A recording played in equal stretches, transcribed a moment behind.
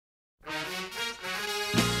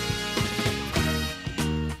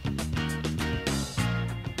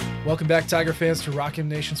Welcome back, Tiger fans, to Rock M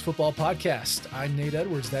Nation's football podcast. I'm Nate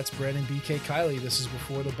Edwards. That's Brandon BK Kiley. This is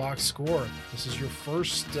Before the Box Score. This is your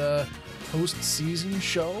first post-season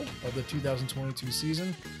show of the 2022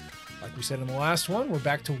 season. Like we said in the last one, we're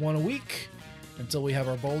back to one a week until we have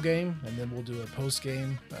our bowl game, and then we'll do a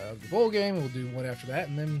post-game of the bowl game. We'll do one after that,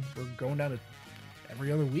 and then we're going down to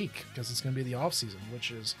every other week because it's going to be the off-season,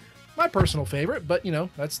 which is my personal favorite, but you know,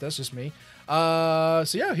 that's just me. So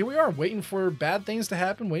yeah, here we are waiting for bad things to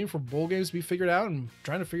happen, waiting for bowl games to be figured out, and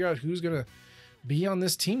trying to figure out who's going to be on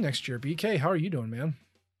this team next year. BK, how are you doing, man?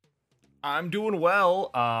 I'm doing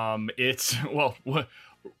well. It's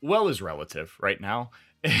well is relative right now.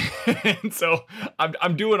 And so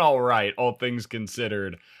I'm doing all right, all things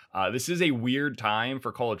considered. This is a weird time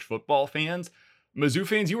for college football fans. Mizzou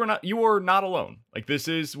fans, you are not alone. Like, this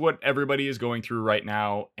is what everybody is going through right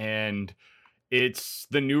now, and it's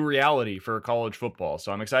the new reality for college football.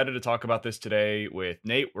 So I'm excited to talk about this today with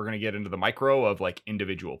Nate. We're going to get into the micro of like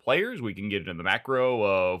individual players. We can get into the macro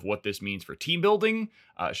of what this means for team building.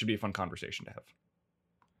 It should be a fun conversation to have.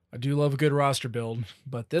 I do love a good roster build,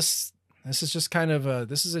 but this is just kind of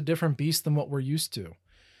this is a different beast than what we're used to.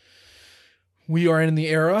 We are in the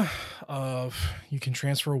era of you can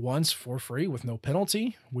transfer once for free with no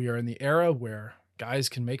penalty. We are in the era where guys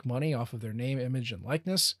can make money off of their name, image, and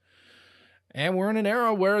likeness. And we're in an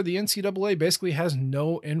era where the NCAA basically has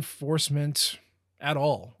no enforcement at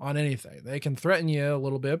all on anything. They can threaten you a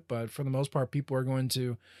little bit, but for the most part, people are going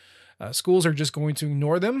to, schools are just going to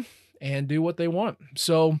ignore them and do what they want.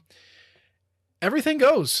 So everything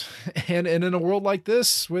goes. And in a world like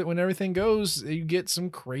this, when everything goes, you get some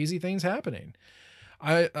crazy things happening.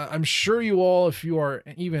 I'm sure you all, if you are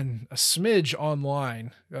even a smidge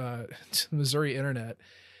online to the Missouri internet,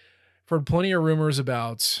 heard plenty of rumors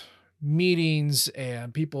about meetings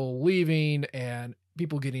and people leaving and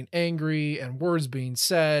people getting angry and words being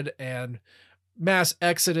said and mass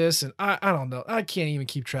exodus. And I don't know. I can't even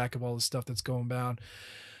keep track of all the stuff that's going down.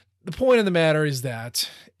 The point of the matter is that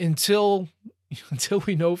until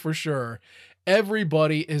we know for sure,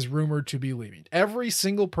 everybody is rumored to be leaving. Every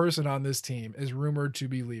single person on this team is rumored to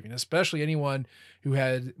be leaving, especially anyone who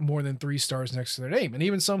had more than 3 stars next to their name, and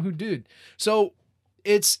even some who did. So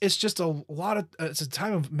it's just it's a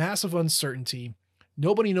time of massive uncertainty.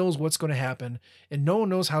 Nobody knows what's going to happen, and no one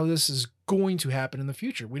knows how this is going to happen in the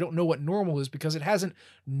future. We don't know what normal is because it hasn't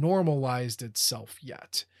normalized itself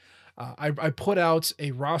yet. I put out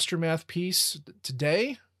a roster math piece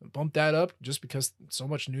today, bumped that up just because so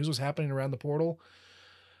much news was happening around the portal.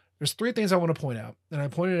 There's 3 things I want to point out, and I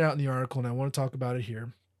pointed it out in the article, and I want to talk about it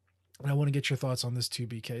here. And I want to get your thoughts on this too,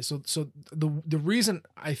 BK. So the reason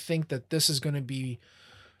I think that this is going to be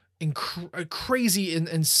a crazy and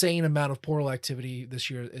insane amount of portal activity this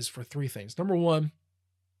year is for 3 things. Number 1,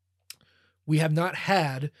 we have not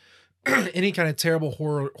had any kind of terrible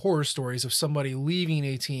horror stories of somebody leaving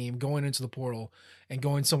a team, going into the portal and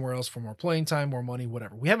going somewhere else for more playing time, more money,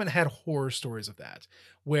 whatever. We haven't had horror stories of that,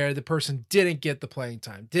 where the person didn't get the playing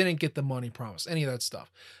time, didn't get the money promised, any of that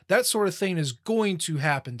stuff. That sort of thing is going to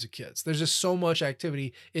happen to kids. There's just so much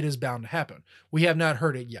activity, it is bound to happen. We have not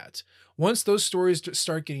heard it yet. Once those stories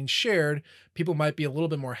start getting shared, people might be a little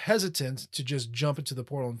bit more hesitant to just jump into the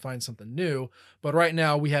portal and find something new. But right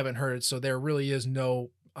now we haven't heard it, so there really is no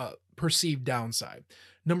perceived downside.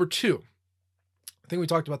 Number 2, I think we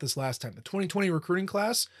talked about this last time. The 2020 recruiting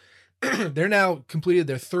class, they're now completed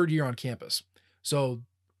their 3rd year on campus. So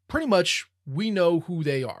pretty much we know who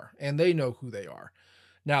they are and they know who they are.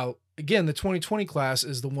 Now, again, the 2020 class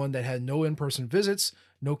is the one that had no in-person visits,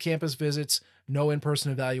 no campus visits, no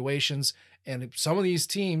in-person evaluations. And some of these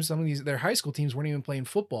teams, their high school teams weren't even playing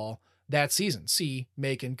football that season. See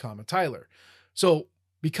Macon, Tyler. So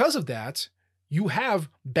because of that, you have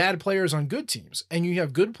bad players on good teams and you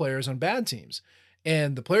have good players on bad teams.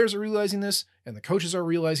 And the players are realizing this and the coaches are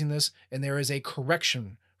realizing this, and there is a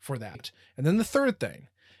correction for that. And then the 3rd thing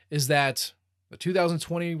is that the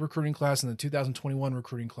 2020 recruiting class and the 2021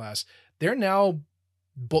 recruiting class, they're now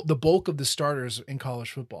the bulk of the starters in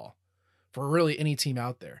college football for really any team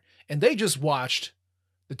out there. And they just watched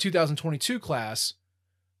the 2022 class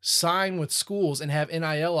sign with schools and have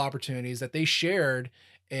NIL opportunities that they shared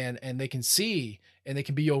and they can see and they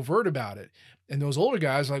can be overt about it. And those older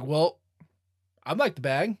guys are like, well, I'd like the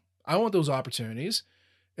bag. I want those opportunities.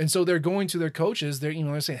 And so they're going to their coaches.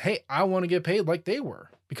 They're saying, hey, I want to get paid like they were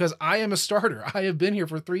because I am a starter. I have been here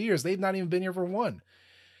for 3 years. They've not even been here for 1.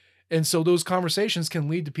 And so those conversations can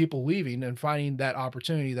lead to people leaving and finding that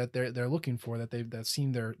opportunity that they're looking for, that they've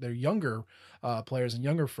seen their younger players and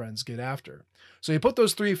younger friends get after. So you put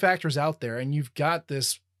those 3 factors out there and you've got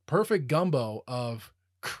this perfect gumbo of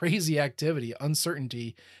crazy activity,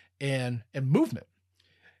 uncertainty, and movement.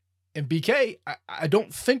 And BK, I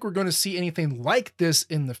don't think we're going to see anything like this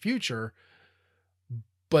in the future,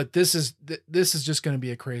 but this is just going to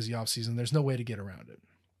be a crazy offseason. There's no way to get around it.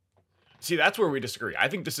 See, that's where we disagree. I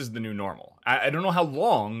think this is the new normal. I don't know how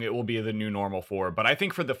long it will be the new normal for, but I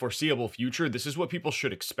think for the foreseeable future, this is what people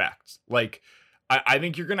should expect. Like, I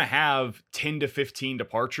think you're going to have 10 to 15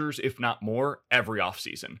 departures, if not more, every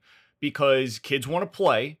offseason. Because kids want to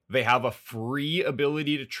play. They have a free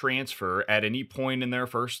ability to transfer at any point in their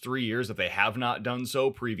first 3 years if they have not done so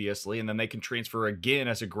previously. And then they can transfer again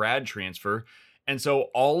as a grad transfer. And so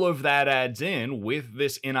all of that adds in with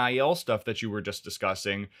this NIL stuff that you were just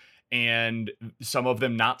discussing. And some of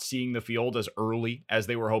them not seeing the field as early as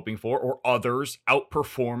they were hoping for, or others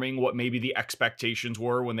outperforming what maybe the expectations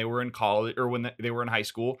were when they were in college or when they were in high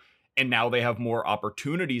school. And now they have more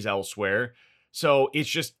opportunities elsewhere. So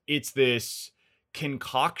it's this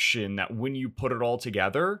concoction that when you put it all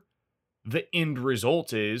together, the end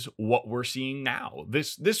result is what we're seeing now.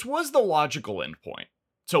 This was the logical endpoint.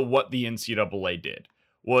 So what the NCAA did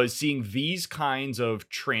was seeing these kinds of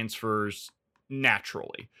transfers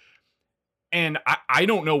naturally. And I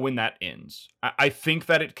don't know when that ends. I think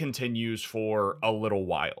that it continues for a little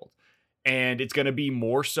while. And it's going to be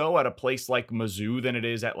more so at a place like Mizzou than it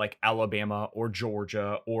is at like Alabama or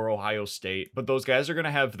Georgia or Ohio State. But those guys are going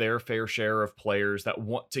to have their fair share of players that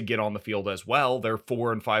want to get on the field as well. They're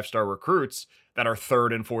 4- and 5-star recruits that are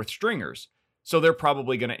 3rd and 4th stringers. So they're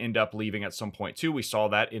probably going to end up leaving at some point too. We saw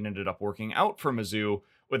that it ended up working out for Mizzou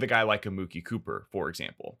with a guy like a Mookie Cooper, for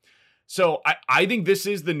example. So I think this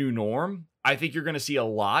is the new norm. I think you're going to see a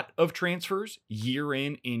lot of transfers year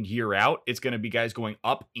in and year out. It's going to be guys going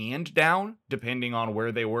up and down depending on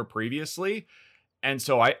where they were previously. And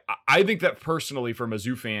so I think that personally for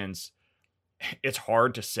Mizzou fans, it's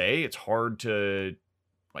hard to say. It's hard to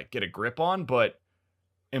like get a grip on, but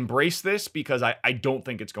embrace this because I don't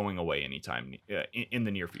think it's going away anytime in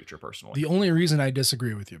the near future personally. The only reason I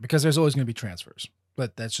disagree with you, because there's always going to be transfers,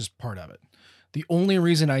 but that's just part of it. The only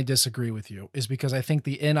reason I disagree with you is because I think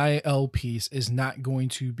the NIL piece is not going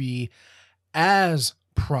to be as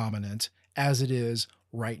prominent as it is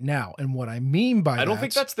right now. And what I mean by I don't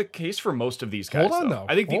think that's the case for most of these guys. Hold on, though.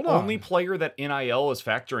 I think the only player that NIL is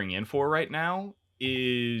factoring in for right now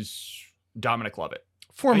is Dominic Lovett.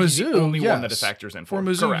 For Mizzou, the only one that it factors in for. For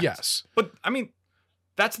Mizzou, correct. yes. But I mean,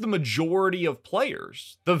 that's the majority of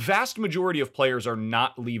players. The vast majority of players are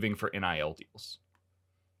not leaving for NIL deals.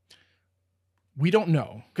 We don't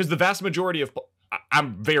know. Because the vast majority of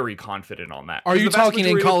I'm very confident on that. Are you talking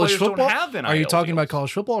in college football? Are you talking about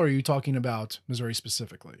college football or are you talking about Missouri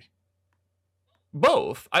specifically?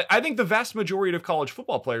 Both. I think the vast majority of college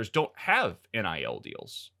football players don't have NIL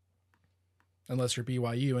deals. Unless you're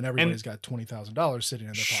BYU and everybody's got $20,000 sitting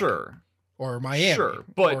in their pocket. Sure. Or Miami.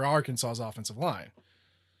 But or Arkansas's offensive line.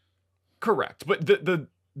 Correct. But the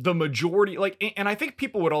majority, like, and I think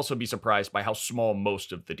people would also be surprised by how small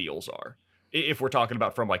most of the deals are. If we're talking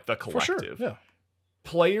about from like the collective. For sure, yeah.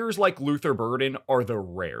 Players like Luther Burden are the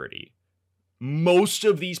rarity. Most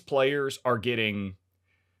of these players are getting,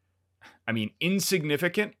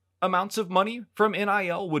 insignificant amounts of money from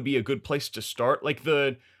NIL would be a good place to start. Like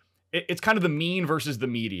it's kind of the mean versus the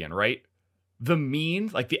median, right? The mean,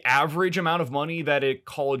 like the average amount of money that a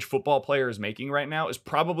college football player is making right now is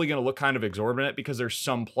probably going to look kind of exorbitant because there's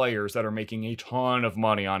some players that are making a ton of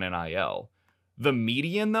money on NIL. The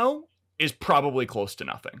median, though, is probably close to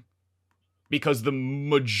nothing because the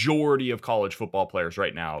majority of college football players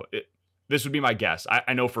right now, this would be my guess,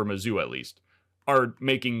 I know for Mizzou at least, are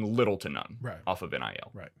making little to none off of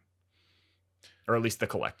NIL. Right. Or at least the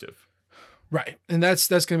collective. Right. And that's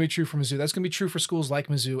going to be true for Mizzou. That's going to be true for schools like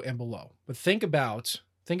Mizzou and below. But think about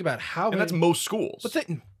how... And that's most schools. But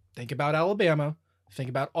think about Alabama. Think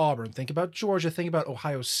about Auburn. Think about Georgia. Think about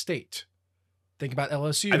Ohio State. Think about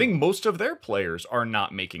LSU. I think most of their players are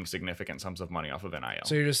not making significant sums of money off of NIL.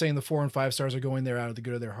 So you're just saying the 4 and 5 stars are going there out of the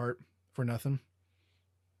good of their heart for nothing?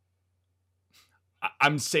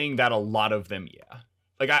 I'm saying that a lot of them, yeah.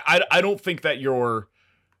 Like I don't think that your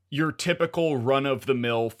typical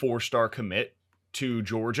run-of-the-mill 4-star commit to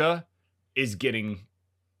Georgia is getting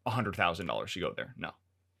 $100,000 to go there. No.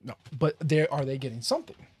 But are they getting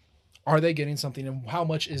something? Are they getting something, and how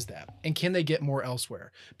much is that? And can they get more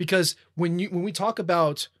elsewhere? Because when we talk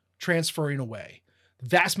about transferring away, the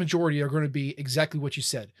vast majority are going to be exactly what you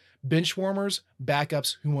said: bench warmers,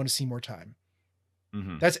 backups who want to see more time.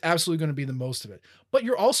 Mm-hmm. That's absolutely going to be the most of it. But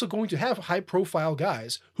you're also going to have high-profile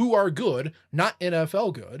guys who are good, not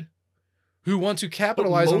NFL good, who want to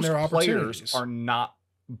capitalize on their opportunities.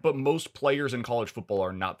 But most players in college football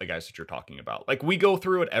are not the guys that you're talking about. Like, we go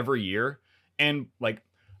through it every year, and like,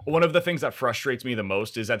 One of the things that frustrates me the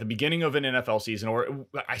most is at the beginning of an NFL season, or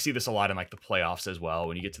I see this a lot in like the playoffs as well,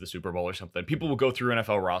 when you get to the Super Bowl or something, people will go through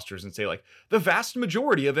NFL rosters and say like the vast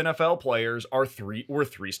majority of NFL players were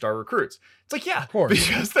 3-star recruits. It's like, yeah, Of course.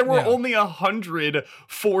 because there were only 100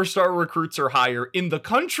 4-star recruits or higher in the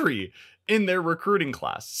country in their recruiting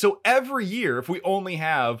class. So every year, if we only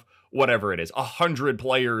have whatever it is, 100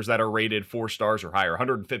 players that are rated 4 stars or higher,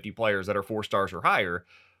 150 players that are 4 stars or higher,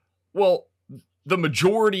 well, the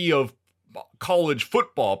majority of college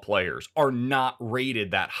football players are not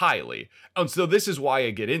rated that highly. And so this is why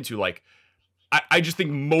I get into like, I just think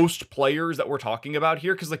most players that we're talking about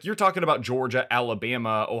here, because like you're talking about Georgia,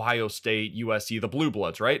 Alabama, Ohio State, USC, the Blue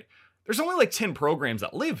Bloods, right? There's only like 10 programs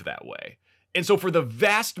that live that way. And so for the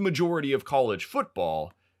vast majority of college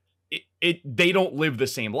football, they don't live the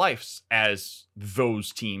same lives as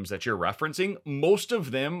those teams that you're referencing. Most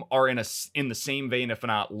of them are in the same vein, if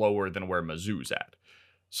not lower than where Mizzou's at.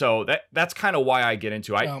 So that's kind of why I get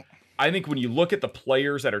into it. I think when you look at the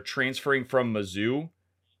players that are transferring from Mizzou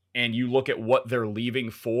and you look at what they're leaving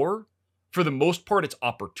for the most part, it's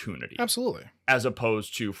opportunity. Absolutely. As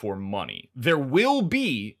opposed to for money. There will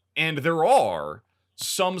be, and there are,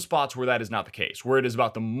 some spots where that is not the case, where it is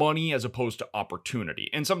about the money as opposed to opportunity.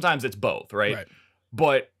 And sometimes it's both, right?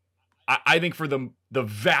 But I think for the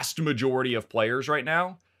vast majority of players right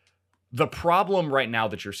now, the problem right now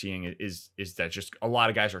that you're seeing is that just a lot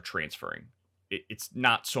of guys are transferring. It's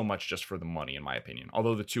not so much just for the money, in my opinion.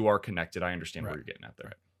 Although the two are connected, I understand where you're getting at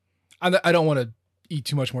there. I don't want to eat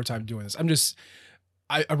too much more time doing this.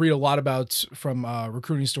 I read a lot about from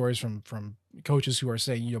recruiting stories from coaches who are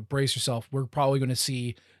saying, brace yourself. We're probably going to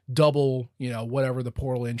see double, whatever the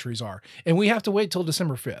portal entries are. And we have to wait till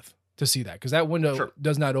December 5th to see that, because that window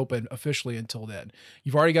does not open officially until then.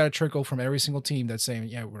 You've already got a trickle from every single team that's saying,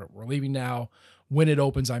 yeah, we're leaving now. When it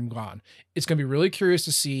opens, I'm gone. It's going to be really curious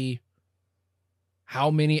to see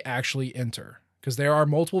how many actually enter, because there are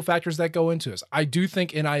multiple factors that go into this. I do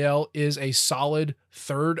think NIL is a solid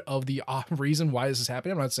third of the reason why this is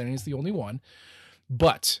happening. I'm not saying it's the only one,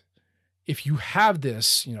 but if you have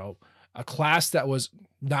this, a class that was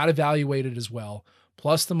not evaluated as well,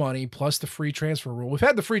 plus the money, plus the free transfer rule. We've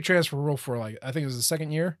had the free transfer rule for I think it was the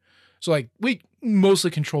second year. So we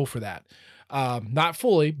mostly control for that. Not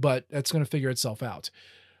fully, but it's going to figure itself out.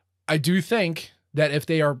 I do think that if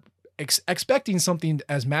they are expecting something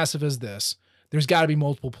as massive as this, there's got to be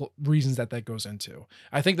multiple reasons that goes into.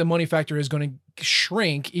 I think the money factor is going to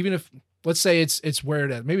shrink, even if, let's say it's where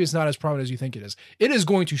it is. Maybe it's not as prominent as you think it is. It is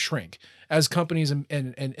going to shrink as companies and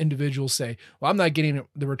individuals say, well, I'm not getting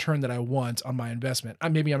the return that I want on my investment.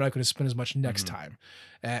 Maybe I'm not going to spend as much next time.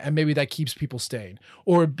 And maybe that keeps people staying.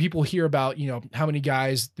 Or people hear about, how many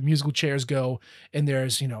guys the musical chairs go, and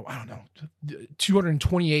there's,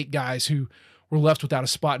 228 guys who were left without a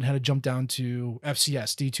spot and had to jump down to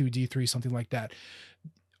FCS, D2, D3, something like that.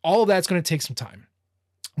 All of that's going to take some time.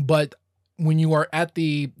 But when you are at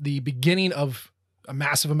the beginning of a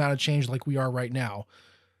massive amount of change like we are right now,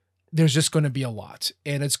 there's just going to be a lot.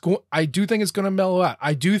 And I do think it's going to mellow out.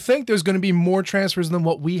 I do think there's going to be more transfers than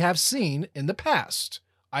what we have seen in the past.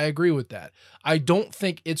 I agree with that. I don't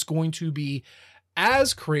think it's going to be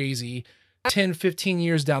as crazy 10, 15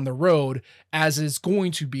 years down the road as it's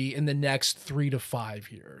going to be in the next 3 to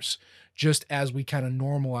 5 years, just as we kind of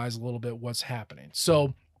normalize a little bit what's happening.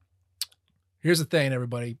 So here's the thing,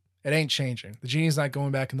 everybody. It ain't changing. The genie's not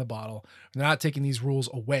going back in the bottle. They're not taking these rules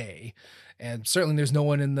away. And certainly there's no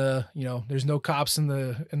one in the, there's no cops in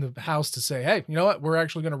the house to say, hey, you know what? We're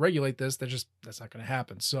actually going to regulate this. That's not going to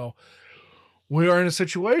happen. So we are in a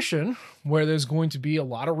situation where there's going to be a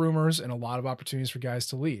lot of rumors and a lot of opportunities for guys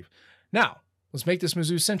to leave. Now, let's make this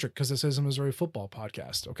Mizzou-centric, because this is a Missouri football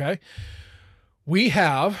podcast, okay? We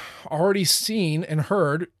have already seen and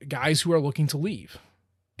heard guys who are looking to leave.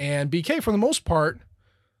 And BK, for the most part,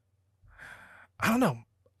 I don't know.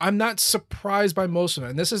 I'm not surprised by most of it.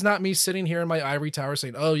 And this is not me sitting here in my ivory tower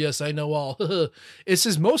saying, oh, yes, I know all. This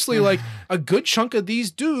is mostly like a good chunk of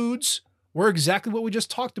these dudes were exactly what we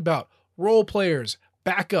just talked about. Role players,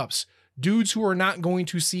 backups, dudes who are not going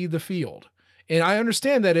to see the field. And I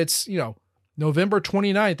understand that it's, November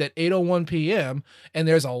 29th at 8:01 p.m. and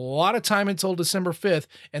there's a lot of time until December 5th,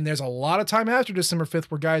 and there's a lot of time after December 5th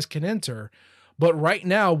where guys can enter. But right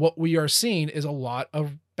now, what we are seeing is a lot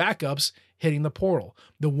of backups hitting the portal.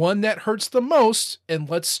 The one that hurts the most, and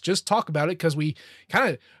let's just talk about it because we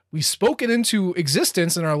spoke it into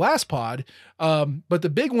existence in our last pod, but the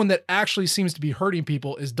big one that actually seems to be hurting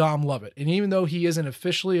people is Dom Lovett. And even though he isn't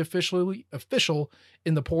official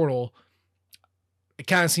in the portal, it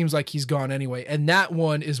kind of seems like he's gone anyway. And that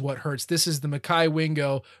one is what hurts. This is the Mekhi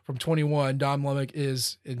Wingo from 21. Dom Lumek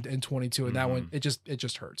is in 22. And that one, it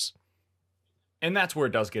just hurts. And that's where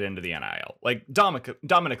it does get into the NIL. Like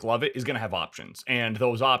Dominic Lovett is going to have options, and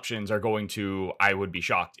those options are going to, I would be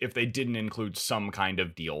shocked if they didn't include some kind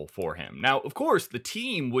of deal for him. Now, of course, the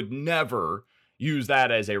team would never use that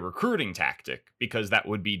as a recruiting tactic because that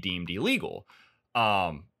would be deemed illegal.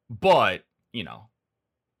 But, you know,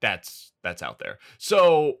 that's out there.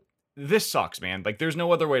 So this sucks, man. Like, there's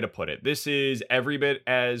no other way to put it. This is every bit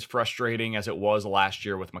as frustrating as it was last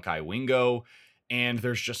year with Mekhi Wingo. And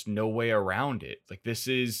there's just no way around it. Like, this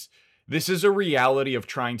is a reality of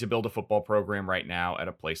trying to build a football program right now at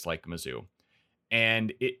a place like Mizzou.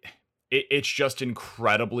 And it's just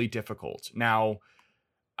incredibly difficult. Now,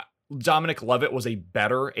 Dominic Lovett was a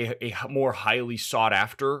more highly sought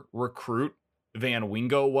after recruit than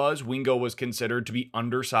Wingo was. Wingo was considered to be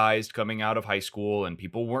undersized coming out of high school, and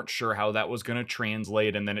people weren't sure how that was going to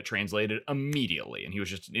translate. And then it translated immediately. And he was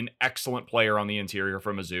just an excellent player on the interior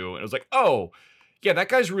for Mizzou. And it was like, oh, yeah, that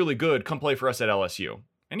guy's really good. Come play for us at LSU.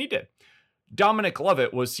 And he did. Dominic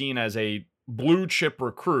Lovett was seen as a blue chip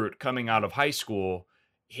recruit coming out of high school.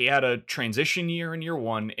 He had a transition year in year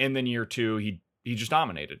one, and then year two, he just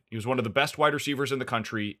dominated. He was one of the best wide receivers in the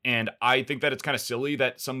country, and I think that it's kind of silly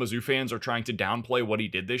that some Mizzou fans are trying to downplay what he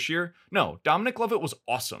did this year. No, Dominic Lovett was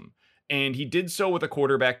awesome, and he did so with a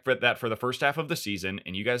quarterback for the first half of the season,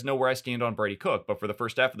 and you guys know where I stand on Brady Cook, but for the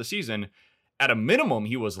first half of the season, at a minimum,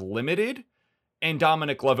 he was limited. And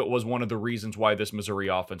Dominic Lovett was one of the reasons why this Missouri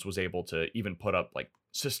offense was able to even put up like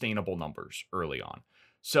sustainable numbers early on.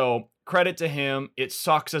 So credit to him. It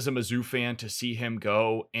sucks as a Mizzou fan to see him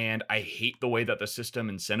go. And I hate the way that the system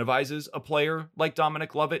incentivizes a player like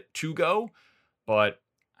Dominic Lovett to go. But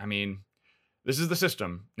I mean, this is the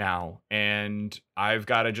system now. And I've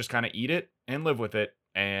got to just kind of eat it and live with it.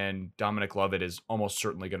 And Dominic Lovett is almost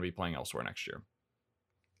certainly going to be playing elsewhere next year.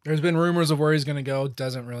 There's been rumors of where he's going to go.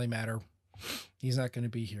 Doesn't really matter. He's not going to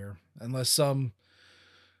be here unless some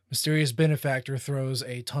mysterious benefactor throws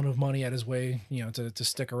a ton of money at his way, to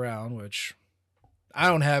stick around, which I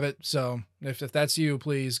don't have it. So if that's you,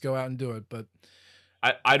 please go out and do it. But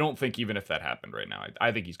I don't think even if that happened right now,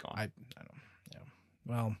 I think he's gone. I don't. Yeah.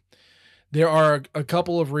 Well, there are a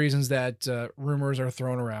couple of reasons that rumors are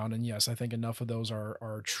thrown around. And yes, I think enough of those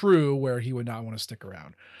are true where he would not want to stick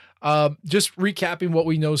around. Just recapping what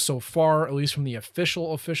we know so far, at least from the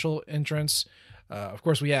official entrance. Of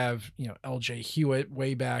course, we have, LJ Hewitt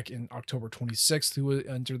way back in October 26th, who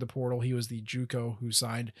entered the portal. He was the JUCO who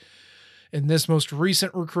signed in this most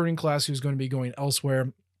recent recruiting class, who's going to be going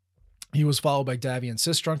elsewhere. He was followed by Davian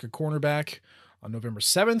Sistrunk, a cornerback, on November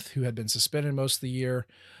 7th, who had been suspended most of the year.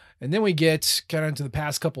 And then we get kind of into the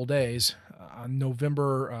past couple days on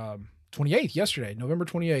November 28th, yesterday, November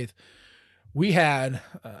 28th. We had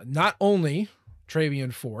not only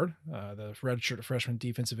Travion Ford, the redshirt freshman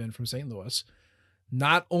defensive end from St. Louis,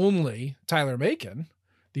 not only Tyler Macon,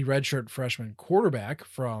 the redshirt freshman quarterback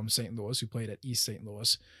from St. Louis, who played at East St.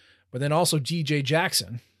 Louis, but then also DJ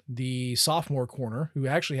Jackson, the sophomore corner, who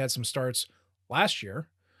actually had some starts last year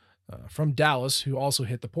from Dallas, who also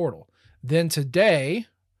hit the portal. Then today,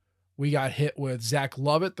 we got hit with Zach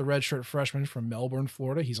Lovett, the redshirt freshman from Melbourne,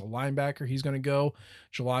 Florida. He's a linebacker. He's going to go.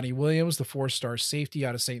 Jelani Williams, the 4-star safety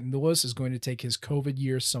out of St. Louis, is going to take his COVID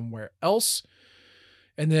year somewhere else.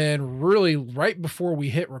 And then really right before we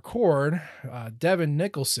hit record, Devin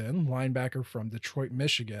Nicholson, linebacker from Detroit,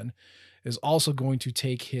 Michigan, is also going to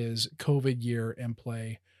take his COVID year and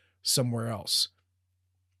play somewhere else.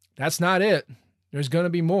 That's not it. There's going to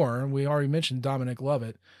be more. We already mentioned Dominic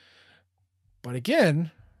Lovett. But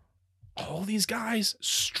again, all these guys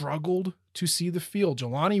struggled to see the field.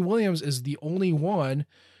 Jelani Williams is the only one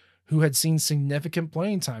who had seen significant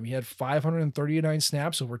playing time. He had 539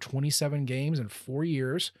 snaps over 27 games in 4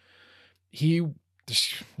 years. He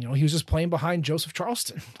was just playing behind Joseph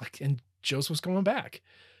Charleston, and Joseph was coming back.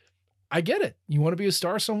 I get it. You want to be a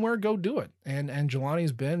star somewhere, go do it. And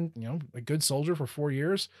Jelani's been, a good soldier for 4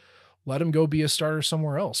 years. Let him go be a starter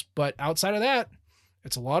somewhere else. But outside of that,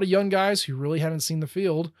 it's a lot of young guys who really haven't seen the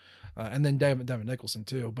field. And then Devin Nicholson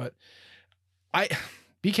too. But I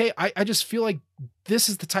just feel like this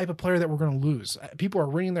is the type of player that we're going to lose. People are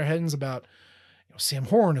wringing their hands about Sam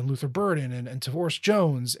Horn and Luther Burden and Tavoris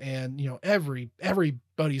Jones and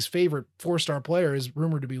everybody's favorite 4-star player is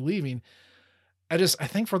rumored to be leaving. I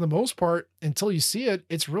think for the most part, until you see it,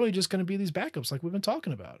 it's really just going to be these backups like we've been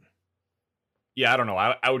talking about. Yeah, I don't know.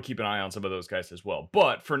 I would keep an eye on some of those guys as well.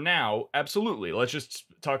 But for now, absolutely. Let's just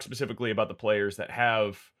talk specifically about the players that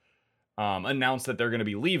have announced that they're going to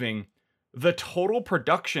be leaving. the total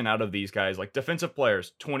production out of these guys, like defensive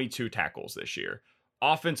players, 22 tackles this year.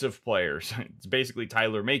 Offensive players, it's basically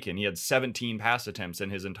Tyler Macon. He had 17 pass attempts in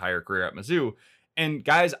his entire career at Mizzou. And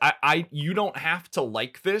guys, you don't have to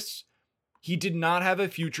like this. He did not have a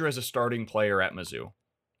future as a starting player at Mizzou.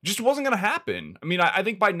 Just wasn't going to happen. I mean, I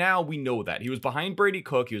think by now we know that. He was behind Brady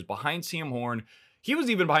Cook. He was behind Sam Horn. He was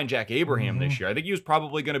even behind Jack Abraham this year. I think he was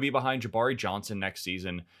probably going to be behind Jabari Johnson next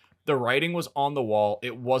season. The writing was on the wall.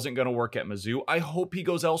 It wasn't going to work at Mizzou. I hope he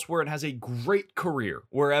goes elsewhere and has a great career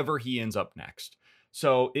wherever he ends up next.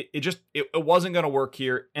 So it wasn't going to work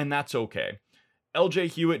here, and that's okay.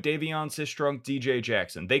 LJ Hewitt, Davion Sistrunk, DJ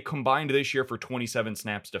Jackson, they combined this year for 27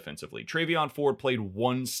 snaps defensively. Travion Ford played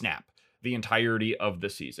 1 snap the entirety of the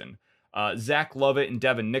season. Zach Lovett and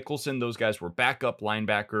Devin Nicholson, those guys were backup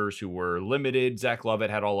linebackers who were limited. Zach Lovett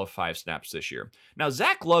had all of 5 snaps this year. Now,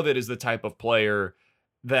 Zach Lovett is the type of player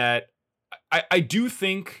that I do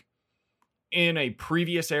think in a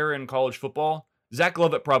previous era in college football, Zach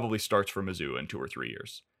Lovett probably starts for Mizzou in 2 or 3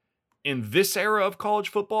 years. In this era of college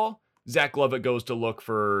football, Zach Lovett goes to look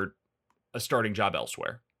for a starting job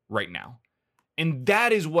elsewhere right now. And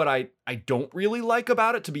that is what I don't really like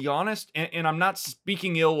about it, to be honest. And I'm not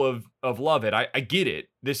speaking ill of Lovett. I get it.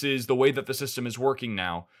 This is the way that the system is working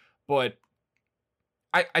now. But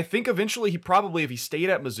I think eventually he probably, if he stayed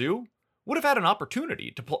at Mizzou, would have had an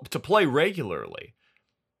opportunity to play regularly.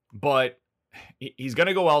 But he's going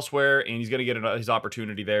to go elsewhere, and he's going to get his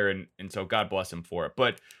opportunity there. And so God bless him for it.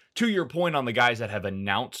 But to your point on the guys that have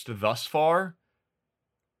announced thus far,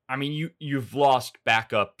 I mean, you've lost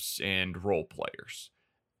backups and role players.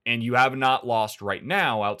 And you have not lost right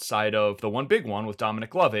now, outside of the one big one with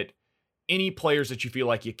Dominic Lovett, any players that you feel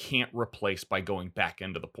like you can't replace by going back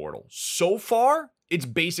into the portal. So far, it's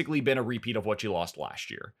basically been a repeat of what you lost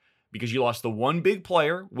last year. Because you lost the one big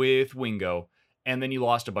player with Wingo, and then you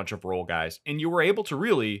lost a bunch of role guys. And you were able to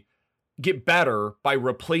really get better by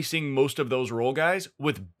replacing most of those role guys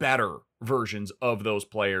with better versions of those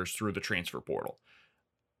players through the transfer portal.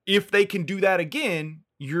 If they can do that again,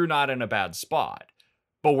 you're not in a bad spot.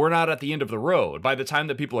 But we're not at the end of the road. By the time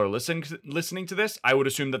that people are listening to this, I would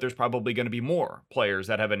assume that there's probably going to be more players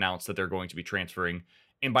that have announced that they're going to be transferring.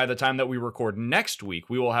 And by the time that we record next week,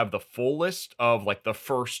 we will have the full list of like the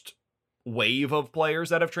first wave of players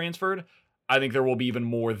that have transferred. I think there will be even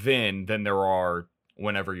more then than there are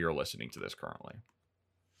whenever you're listening to this currently.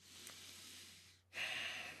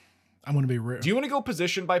 I'm going to be real. Do you want to go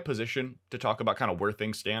position by position to talk about kind of where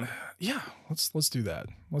things stand? Yeah, let's do that.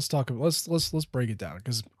 Let's talk about let's break it down,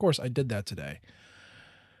 because of course I did that today.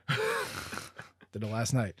 Did it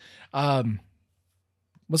last night.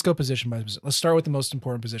 Let's go position by position. Let's start with the most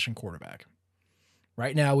important position, quarterback.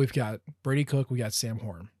 Right now we've got Brady Cook, we got Sam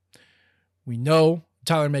Horn. We know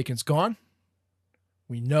Tyler Macon's gone.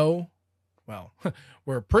 We know, well,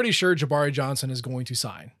 we're pretty sure Jabari Johnson is going to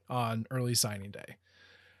sign on early signing day.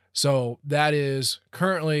 So that is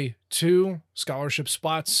currently 2 scholarship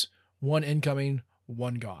spots, 1 incoming,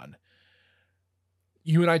 1 gone.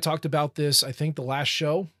 You and I talked about this, I think, the last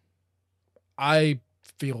show. I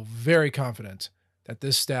feel very confident that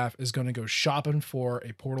this staff is going to go shopping for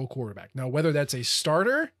a portal quarterback. Now, whether that's a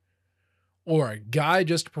starter or a guy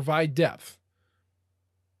just to provide depth,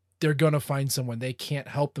 they're going to find someone. They can't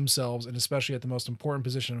help themselves, and especially at the most important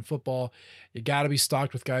position in football, you got to be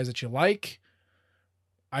stocked with guys that you like.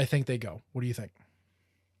 I think they go. What do you think?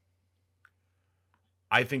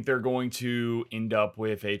 I think they're going to end up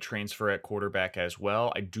with a transfer at quarterback as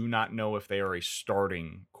well. I do not know if they are a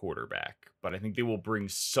starting quarterback, but I think they will bring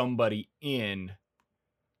somebody in.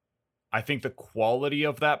 I think the quality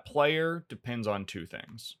of that player depends on 2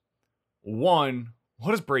 things. One,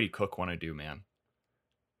 what does Brady Cook want to do, man?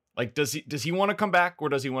 Like, does he want to come back, or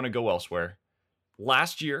does he want to go elsewhere?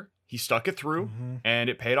 Last year, he stuck it through, and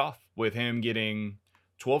it paid off with him getting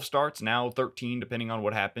 12 starts, now 13, depending on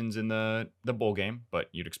what happens in the bowl game. But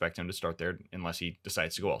you'd expect him to start there unless he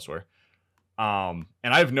decides to go elsewhere. And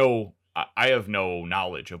I have no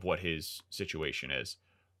knowledge of what his situation is,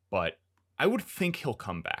 but I would think he'll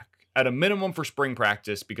come back at a minimum for spring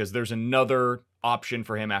practice, because there's another option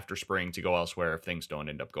for him after spring to go elsewhere if things don't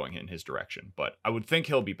end up going in his direction. But I would think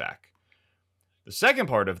he'll be back. The second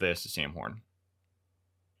part of this is Sam Horn.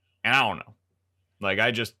 And I don't know. Like,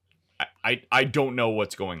 I don't know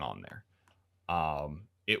what's going on there.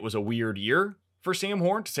 It was a weird year for Sam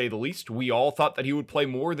Horn, to say the least. We all thought that he would play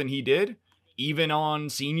more than he did. Even on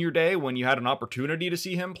senior day, when you had an opportunity to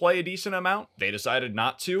see him play a decent amount, they decided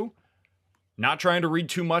not to. Not trying to read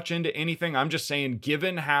too much into anything. I'm just saying,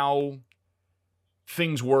 given how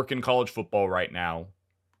things work in college football right now,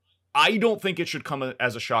 I don't think it should come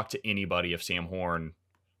as a shock to anybody if Sam Horn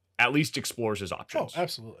at least explores his Oh, options.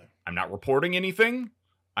 absolutely. I'm not reporting anything.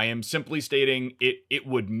 I am simply stating it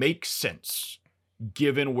would make sense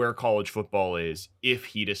given where college football is if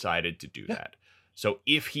he decided to do that. So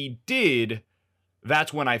if he did,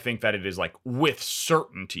 that's when I think that it is like with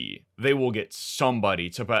certainty they will get somebody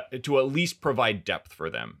to at least provide depth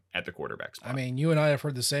for them at the quarterback spot. I mean, you and I have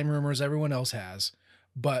heard the same rumors everyone else has,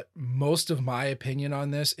 but most of my opinion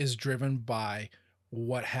on this is driven by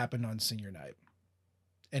what happened on senior night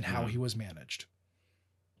and how he was managed.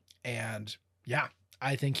 And yeah,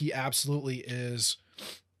 I think he absolutely is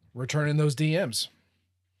returning those DMs.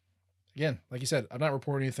 Again, like you said, I'm not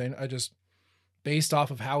reporting anything. I just, based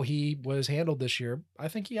off of how he was handled this year, I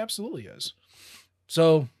think he absolutely is.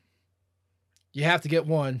 So you have to get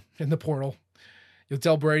one in the portal. You'll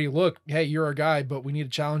tell Brady, look, hey, you're our guy, but we need to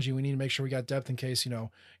challenge you. We need to make sure we got depth in case,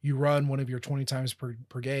 you run one of your 20 times per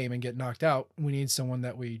game and get knocked out. We need someone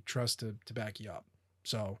that we trust to back you up.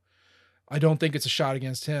 So I don't think it's a shot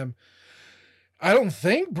against him. I don't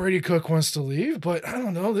think Brady Cook wants to leave, but I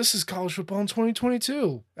don't know. This is college football in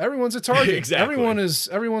 2022. Everyone's a target. Exactly.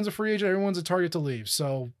 Everyone's a free agent. Everyone's a target to leave.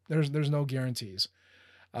 So there's no guarantees.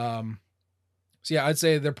 So yeah, I'd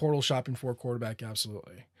say they're portal shopping for a quarterback.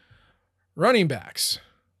 Absolutely. Running backs.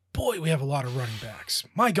 Boy, we have a lot of running backs.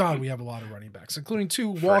 My God, we have a lot of running backs, including 2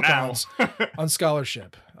 walk-ons on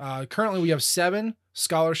scholarship. Currently, we have 7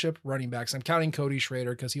 scholarship running backs. I'm counting Cody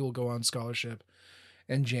Schrader because he will go on scholarship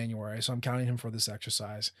in January, so I'm counting him for this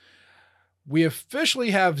exercise. We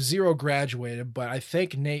officially have 0 graduated, but I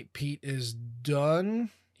think Nate Pete is done.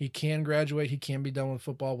 He can graduate. He can be done with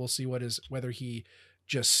football. We'll see whether he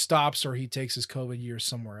just stops or he takes his COVID year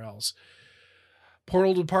somewhere else.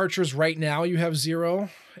 Portal departures right now, you have 0,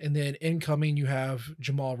 and then incoming you have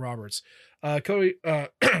Jamal Roberts.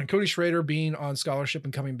 Cody Schrader being on scholarship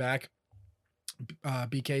and coming back.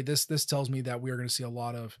 BK, this tells me that we are going to see a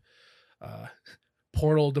lot of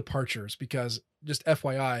portal departures because, just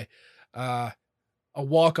FYI, a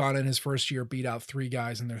walk-on in his first year beat out 3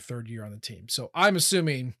 guys in their 3rd year on the team. So I'm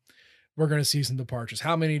assuming we're going to see some departures.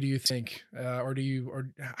 How many do you think, or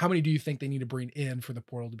how many do you think they need to bring in for the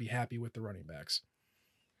portal to be happy with the running backs?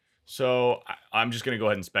 So I'm just going to go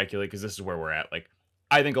ahead and speculate because this is where we're at. Like,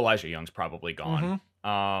 I think Elijah Young's probably gone.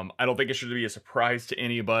 I don't think it should be a surprise to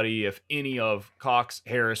anybody if any of Cox,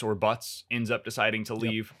 Harris, or Butts ends up deciding to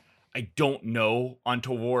leave. I don't know on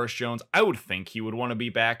Tawaris Jones. I would think he would want to be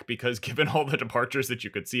back because given all the departures that you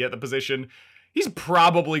could see at the position, he's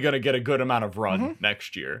probably going to get a good amount of run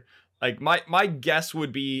next year. Like my guess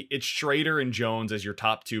would be it's Schrader and Jones as your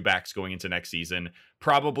top 2 backs going into next season.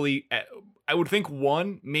 Probably, I would think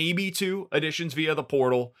 1, maybe 2 additions via the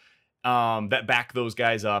portal that back those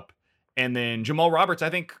guys up. And then Jamal Roberts, I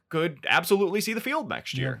think, could absolutely see the field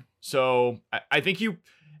next year. So I think you,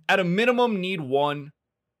 at a minimum, need 1,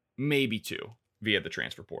 maybe 2 via the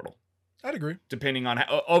transfer portal. I'd agree. Depending on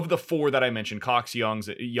of the 4 that I mentioned, Cox, Young,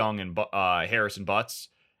 and Harris and Butts,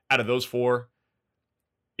 out of those 4,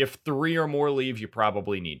 if 3 or more leave, you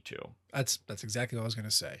probably need 2. That's exactly what I was going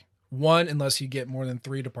to say. 1, unless you get more than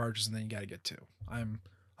 3 departures, and then you got to get 2. I'm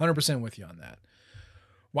 100% with you on that.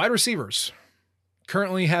 Wide receivers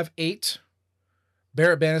currently have 8.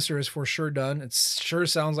 Barrett Bannister is for sure done. It sure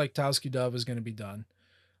sounds like Towski Dove is going to be done.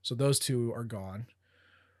 So those 2 are gone.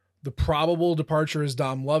 The probable departure is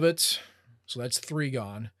Dom Lovett. So that's 3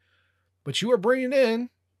 gone. But you are bringing in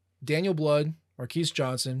Daniel Blood, Marquise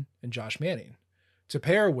Johnson, and Josh Manning to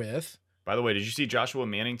pair with. By the way, did you see Joshua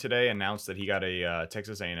Manning today announce that he got a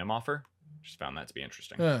Texas A&M offer? Just found that to be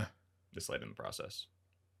interesting. This late in the process.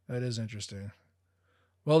 That is interesting.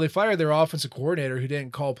 Well, they fired their offensive coordinator who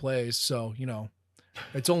didn't call plays, so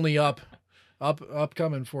it's only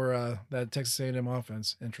upcoming for that Texas A&M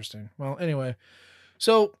offense. Interesting. Well, anyway,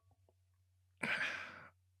 so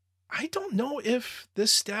I don't know if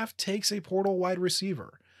this staff takes a portal wide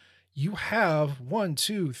receiver. You have 1,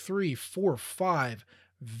 2, 3, 4, 5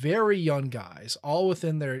 very young guys, all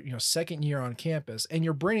within their 2nd year on campus, and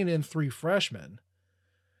you're bringing in 3 freshmen.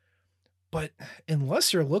 But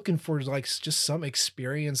unless you're looking for like just some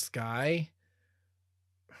experienced guy,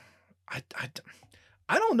 I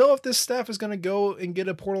don't know if this staff is going to go and get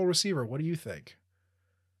a portal receiver. What do you think?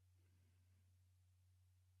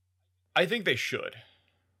 I think they should.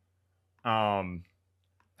 How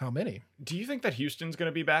many? Do you think that Houston's going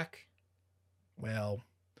to be back? Well,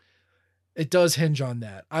 it does hinge on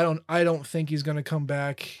that. I don't think he's going to come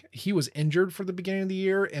back. He was injured for the beginning of the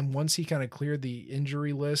year, and once he kind of cleared the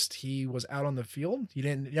injury list, he was out on the field. He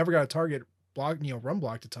never got a target block, run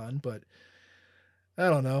blocked a ton, but I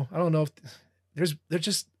don't know. I don't know if there's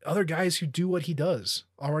just other guys who do what he does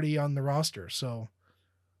already on the roster. So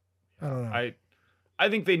I don't know. I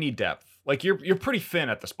think they need depth. Like you're pretty thin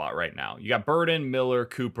at the spot right now. You got Burden, Miller,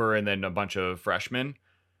 Cooper, and then a bunch of freshmen.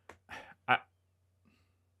 I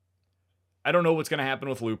I don't know what's going to happen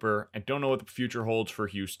with Looper. I don't know what the future holds for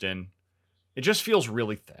Houston. It just feels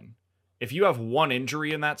really thin. If you have one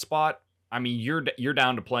injury in that spot, I mean, you're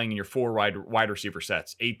down to playing in your four wide receiver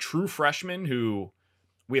sets. A true freshman who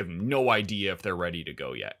we have no idea if they're ready to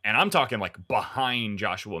go yet. And I'm talking like behind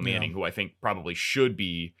Joshua Manning, who I think probably should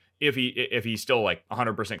be if he's still like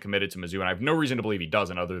 100% committed to Mizzou. And I have no reason to believe he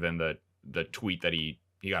doesn't, other than the tweet that he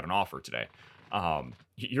got an offer today.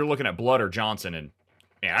 You're looking at Blood or Johnson, and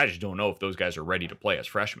man, I just don't know if those guys are ready to play as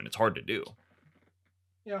freshmen. It's hard to do.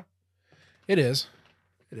 Yeah, it is.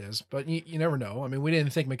 It is, but you never know. I mean, we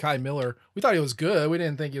didn't think Mekhi Miller. We thought he was good. We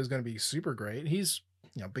didn't think he was going to be super great. He's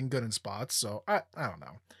been good in spots. So I don't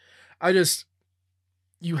know.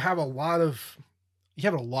 You have a lot of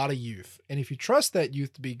youth, and if you trust that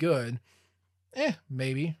youth to be good,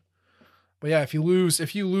 maybe. But yeah, if you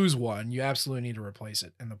lose one, you absolutely need to replace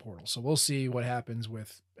it in the portal. So we'll see what happens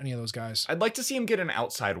with any of those guys. I'd like to see him get an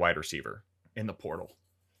outside wide receiver in the portal.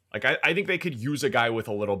 Like I think they could use a guy with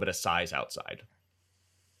a little bit of size outside.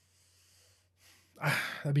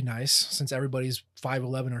 That'd be nice, since everybody's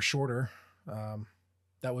 5'11" or shorter.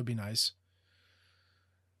 That would be nice.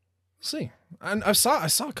 We'll see. And I saw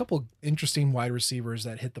a couple interesting wide receivers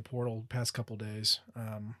that hit the portal the past couple days.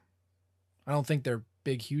 I don't think they're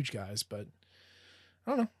big, huge guys, but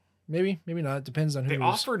I don't know. Maybe not. It depends on who. They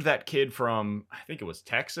offered that kid from, I think it was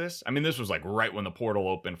Texas. I mean, this was like right when the portal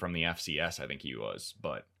opened from the FCS, I think he was,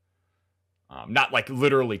 but not like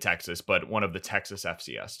literally Texas, but one of the Texas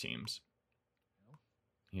FCS teams.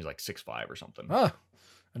 He's like 6'5" or something. Ah,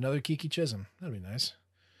 another Kiki Chisholm. That'd be nice.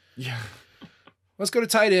 Yeah. Let's go to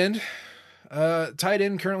tight end. Tight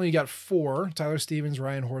end currently you got 4: Tyler Stevens,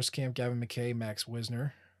 Ryan Horskamp, Gavin McKay, Max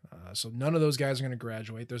Wisner. So none of those guys are going to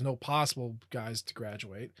graduate. There's no possible guys to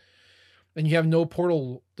graduate. And you have no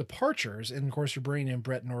portal departures. And of course, you're bringing in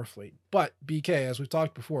Brett Norfleet. But BK, as we've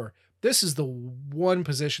talked before, this is the one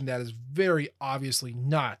position that is very obviously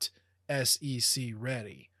not SEC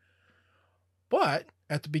ready. But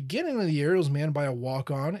at the beginning of the year, it was manned by a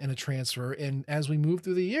walk-on and a transfer. And as we move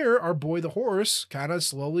through the year, our boy, the horse, kind of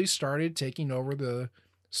slowly started taking over the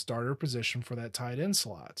starter position for that tight end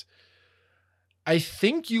slot. I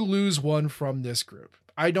think you lose one from this group.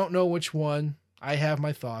 I don't know which one. I have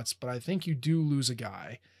my thoughts, but I think you do lose a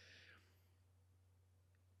guy.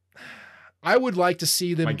 I would like to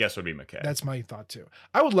see them. My guess would be McKay. That's my thought too.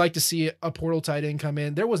 I would like to see a portal tight end come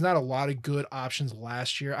in. There was not a lot of good options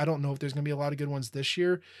last year. I don't know if there's going to be a lot of good ones this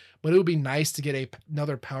year, but it would be nice to get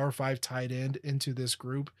another Power 5 tight end into this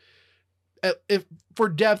group. If for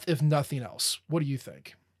depth, if nothing else. What do you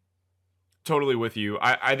think? Totally with you.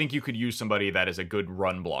 I think you could use somebody that is a good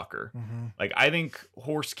run blocker. Mm-hmm. Like, I think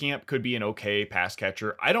Horskamp could be an okay pass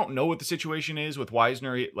catcher. I don't know what the situation is with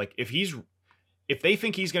Wisner. Like, if they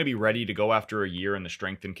think he's going to be ready to go after a year in the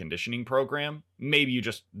strength and conditioning program, maybe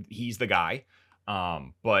he's the guy.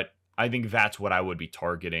 But I think that's what I would be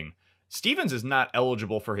targeting. Stevens is not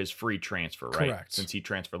eligible for his free transfer, right? Correct. Since he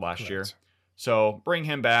transferred last year. So bring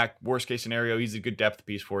him back. Worst case scenario, he's a good depth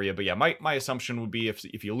piece for you. But yeah, my assumption would be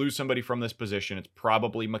if you lose somebody from this position, it's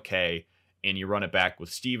probably McKay, and you run it back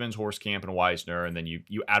with Stevens, Horskamp, and Wisner, and then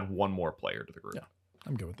you add one more player to the group. Yeah,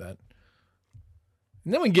 I'm good with that.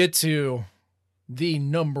 And then we get to the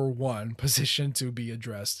number one position to be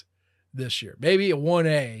addressed this year. Maybe a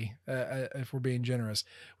 1A, if we're being generous.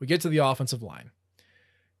 We get to the offensive line.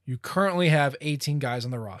 You currently have 18 guys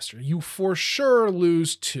on the roster. You for sure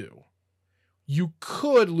lose 2. You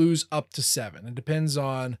could lose up to 7. It depends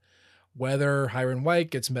on whether Hiron White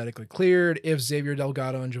gets medically cleared, if Xavier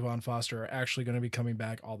Delgado and Javon Foster are actually going to be coming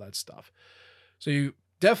back, all that stuff. So you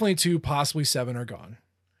definitely 2, possibly 7 are gone.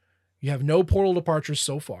 You have no portal departures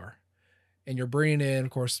so far. And you're bringing in,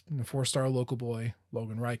 of course, the 4-star local boy,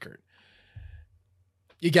 Logan Reichert.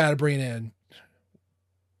 You got to bring in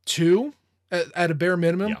 2 at a bare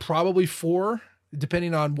minimum, probably 4,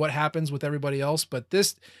 depending on what happens with everybody else. But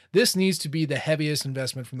this needs to be the heaviest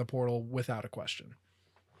investment from the portal without a question.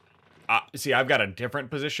 See, I've got a different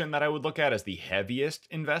position that I would look at as the heaviest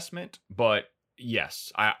investment. But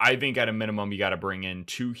yes, I think at a minimum, you got to bring in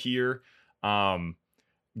 2 here.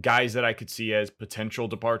 Guys that I could see as potential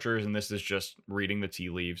departures, and this is just reading the tea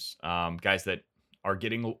leaves, guys that are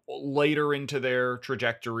getting later into their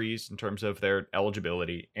trajectories in terms of their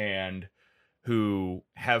eligibility and who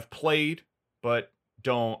have played but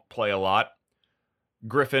don't play a lot.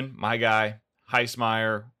 Griffin, my guy,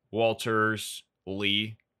 Heismeyer, Walters,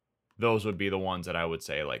 Lee, those would be the ones that I would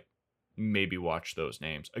say, like, maybe watch those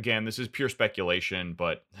names. Again, this is pure speculation,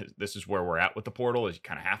 but this is where we're at with the portal, is you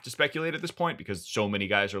kind of have to speculate at this point because so many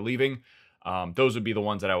guys are leaving. Those would be the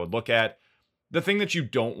ones that I would look at. The thing that you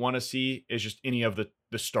don't want to see is just any of the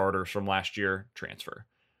starters from last year transfer.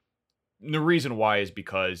 And the reason why is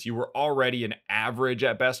because you were already an average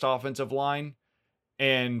at best offensive line.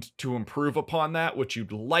 And to improve upon that, what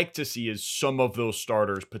you'd like to see is some of those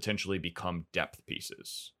starters potentially become depth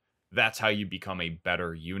pieces. That's how you become a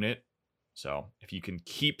better unit. So if you can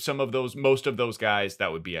keep most of those guys,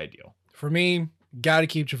 that would be ideal. For me, got to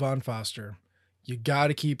keep Javon Foster. You got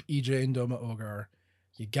to keep EJ Ndoma Ogar.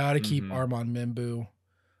 You got to keep Armand Mimbu.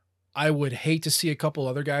 I would hate to see a couple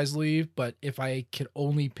other guys leave, but if I could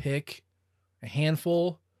only pick a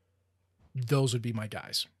handful, those would be my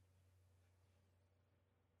guys.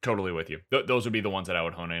 Totally with you. Those would be the ones that I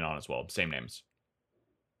would hone in on as well. Same names.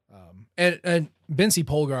 And Bincy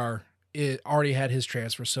Polgar already had his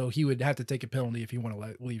transfer, so he would have to take a penalty if he want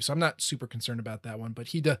to leave. So I'm not super concerned about that one.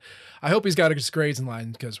 But I hope he's got his grades in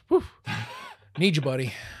line because need you,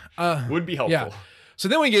 buddy. Would be helpful. Yeah. So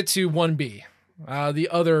then we get to 1B, the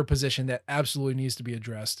other position that absolutely needs to be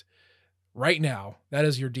addressed right now. That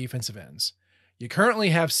is your defensive ends. You currently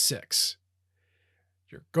have 6.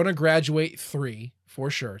 You're going to graduate 3 for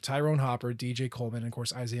sure. Tyrone Hopper, DJ Coleman, and of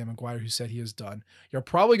course, Isaiah McGuire, who said he is done. You're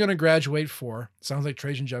probably going to graduate 4. Sounds like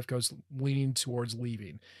Trajan Jeffcoat's leaning towards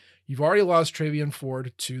leaving. You've already lost Travion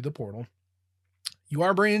Ford to the portal. You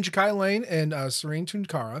are bringing Jakai Lane and Serene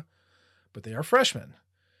Tunkara, but they are freshmen.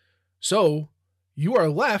 So you are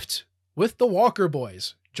left with the Walker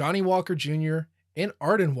boys, Johnny Walker Jr. and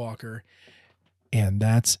Arden Walker, and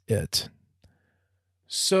that's it.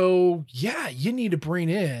 So yeah, you need to bring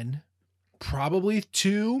in probably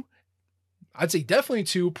 2, I'd say definitely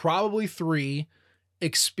 2, probably 3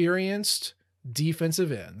 experienced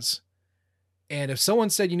defensive ends. And if someone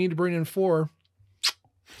said you need to bring in 4,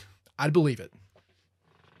 I'd believe it.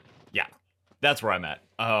 Yeah, that's where I'm at.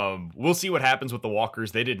 We'll see what happens with the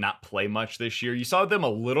Walkers. They did not play much this year. You saw them a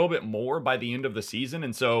little bit more by the end of the season.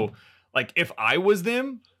 And so, like, if I was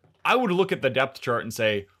them, I would look at the depth chart and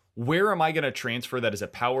say, where am I going to transfer that is a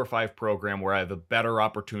Power 5 program where I have a better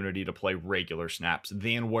opportunity to play regular snaps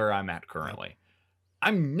than where I'm at currently?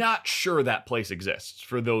 I'm not sure that place exists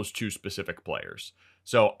for those 2 specific players.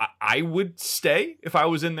 So I would stay if I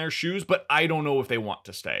was in their shoes, but I don't know if they want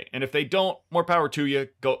to stay. And if they don't, more power to you.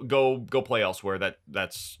 Go play elsewhere.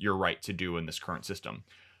 That's your right to do in this current system.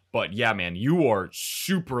 But yeah, man, you are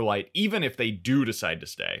super light. Even if they do decide to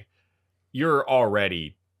stay, you're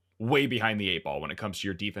already way behind the 8 ball when it comes to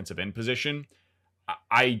your defensive end position.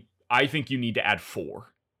 I think you need to add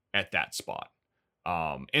 4 at that spot.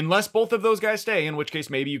 Unless both of those guys stay, in which case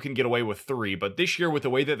maybe you can get away with 3. But this year, with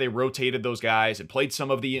the way that they rotated those guys and played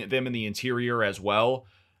some of them in the interior as well,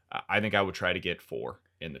 I think I would try to get 4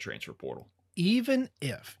 in the transfer portal. Even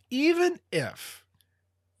if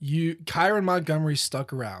Kyron Montgomery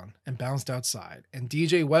stuck around and bounced outside, and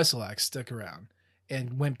DJ Wesolak stuck around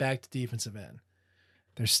and went back to defensive end,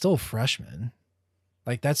 they're still freshmen.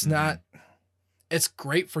 Like that's not, it's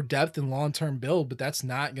great for depth and long-term build, but that's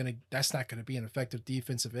not going to be an effective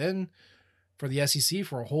defensive end for the SEC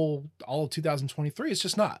for all of 2023. It's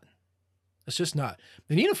just not.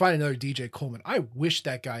 They need to find another DJ Coleman. I wish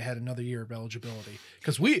that guy had another year of eligibility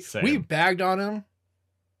because we bagged on him,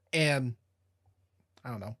 and I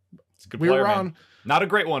don't know. It's a good player, man. Not a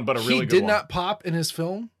great one, but a really good one. He did not pop in his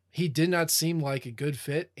film. He did not seem like a good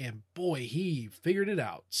fit, and boy, he figured it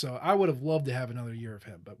out. So I would have loved to have another year of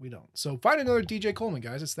him, but we don't. So find another DJ Coleman,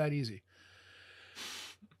 guys. It's that easy.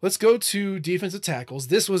 Let's go to defensive tackles.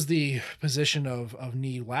 This was the position of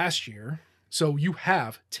need last year. So you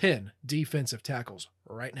have 10 defensive tackles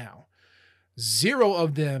right now. 0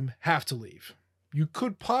 of them have to leave. You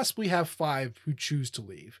could possibly have 5 who choose to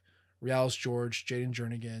leave. Realis George, Jaden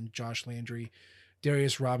Jernigan, Josh Landry,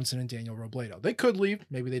 Darius Robinson, and Daniel Robledo. They could leave.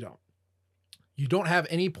 Maybe they don't. You don't have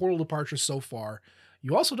any portal departures so far.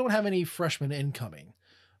 You also don't have any freshmen incoming.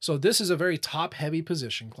 So this is a very top-heavy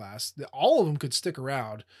position class. All of them could stick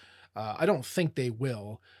around. I don't think they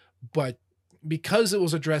will. But because it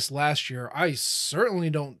was addressed last year, I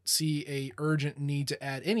certainly don't see a urgent need to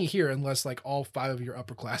add any here unless like all 5 of your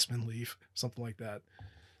upperclassmen leave. Something like that.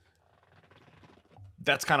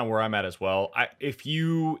 That's kind of where I'm at as well. If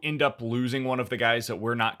you end up losing one of the guys that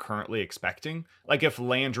we're not currently expecting, like if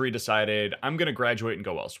Landry decided, I'm going to graduate and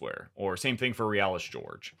go elsewhere, or same thing for Realis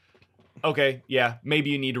George. Okay, yeah, maybe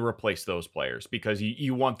you need to replace those players because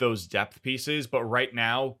you want those depth pieces. But right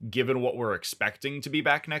now, given what we're expecting to be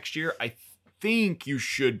back next year, I think you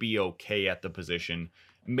should be okay at the position.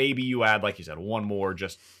 Maybe you add, like you said, 1 more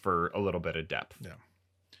just for a little bit of depth. Yeah.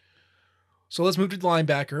 So let's move to the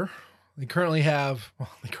linebacker. They currently have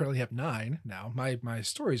 9 now. My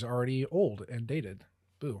story's already old and dated.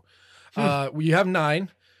 Boo. We have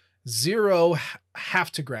 9. 0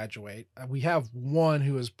 have to graduate. We have 1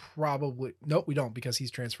 who is probably nope, we don't because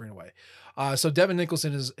he's transferring away. So Devin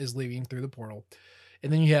Nicholson is leaving through the portal.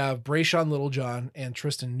 And then you have Brayshawn Littlejohn and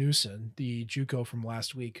Tristan Newson, the JUCO from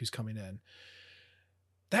last week, who's coming in.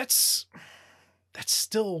 That's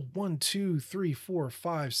still 1, 2, 3, 4,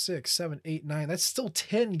 5, 6, 7, 8, 9. That's still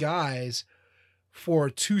 10 guys for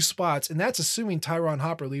 2 spots. And that's assuming Tyron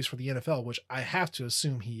Hopper leaves for the NFL, which I have to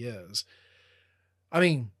assume he is. I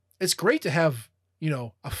mean, it's great to have,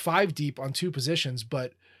 a 5 deep on 2 positions,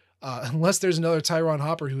 but unless there's another Tyron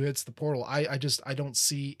Hopper who hits the portal, I don't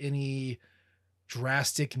see any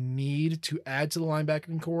drastic need to add to the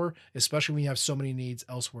linebacking core, especially when you have so many needs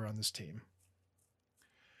elsewhere on this team.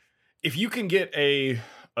 If you can get a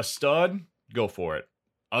stud, go for it.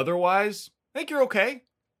 Otherwise, I think you're okay.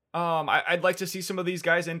 I'd like to see some of these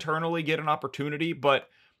guys internally get an opportunity, but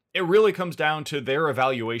it really comes down to their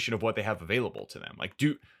evaluation of what they have available to them. Like,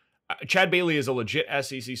 Chad Bailey is a legit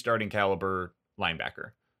SEC starting caliber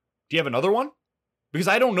linebacker. Do you have another one? Because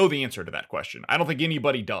I don't know the answer to that question. I don't think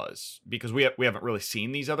anybody does, because we haven't really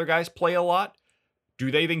seen these other guys play a lot. Do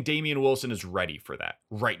they think Damian Wilson is ready for that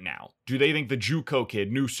right now? Do they think the JUCO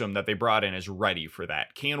kid, Newsome, that they brought in is ready for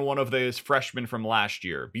that? Can one of those freshmen from last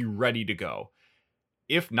year be ready to go?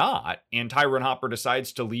 If not, and Tyron Hopper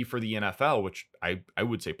decides to leave for the NFL, which I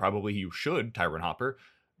would say probably you should, Tyron Hopper,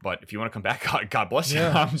 but if you want to come back, God bless you. Yeah,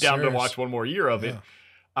 I'm down serious. to watch one more year of it.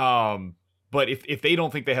 But if they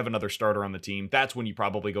don't think they have another starter on the team, that's when you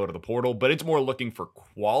probably go to the portal. But it's more looking for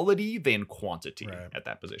quality than quantity at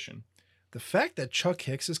that position. The fact that Chuck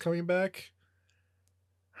Hicks is coming back,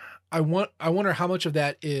 I wonder how much of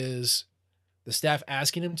that is the staff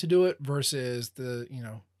asking him to do it versus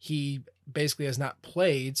he basically has not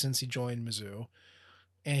played since he joined Mizzou,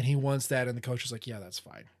 and he wants that, and the coach is like, yeah, that's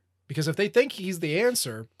fine. Because if they think he's the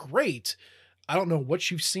answer, great. I don't know what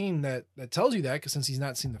you've seen that tells you that, because since he's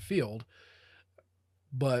not seen the field,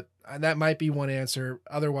 but that might be one answer.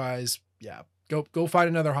 Otherwise, yeah, go find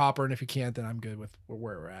another Hopper, and if you can't, then I'm good with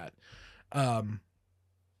where we're at. Then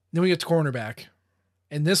we get to cornerback,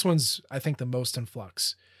 and this one's, I think, the most in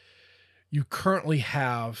flux. You currently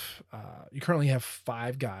have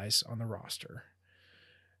 5 guys on the roster.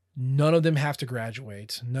 None of them have to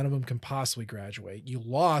graduate. None of them can possibly graduate. You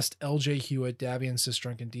lost LJ Hewitt, Davian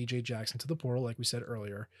Sistrunk, and DJ Jackson to the portal, like we said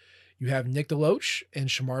earlier. You have Nick DeLoach and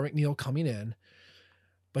Shamar McNeil coming in.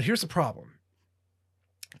 But here's the problem.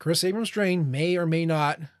 Chris Abrams-Draine may or may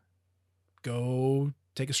not go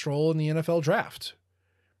take a stroll in the NFL draft.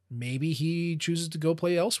 Maybe he chooses to go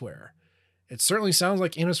play elsewhere. It certainly sounds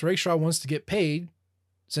like Ennis Rakestraw wants to get paid,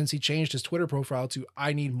 since he changed his Twitter profile to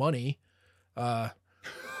 "I need money."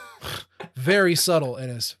 Very subtle,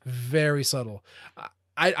 Ennis. Very subtle.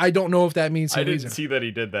 I don't know if that means I didn't see that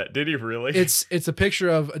he did that. Did he really? It's a picture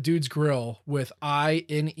of a dude's grill with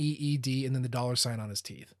INEED and then the $sign on his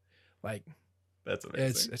teeth. Like, that's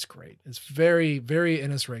amazing. It's great. It's very, very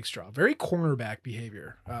Ennis Rakestraw. Very cornerback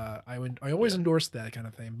behavior. I always endorse that kind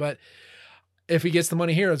of thing. But if he gets the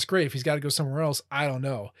money here, it's great. If he's got to go somewhere else, I don't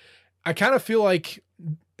know. I kind of feel like,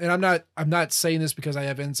 and I'm not saying this because I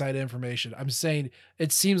have inside information. I'm saying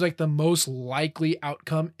it seems like the most likely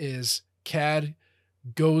outcome is CAD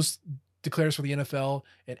declares for the NFL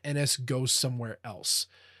and Ennis goes somewhere else.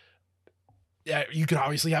 Yeah, you could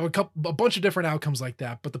obviously have a bunch of different outcomes like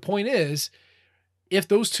that. But the point is, if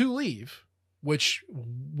those 2 leave, which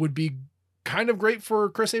would be kind of great for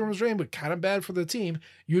Chris Abrams-Draine, but kind of bad for the team,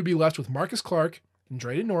 you would be left with Marcus Clark and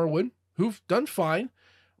Drayden Norwood, who've done fine.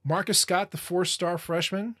 Marcus Scott, the 4-star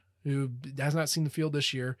freshman who has not seen the field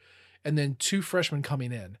this year, and then 2 freshmen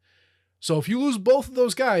coming in. So if you lose both of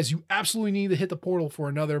those guys, you absolutely need to hit the portal for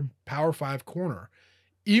another Power 5 corner.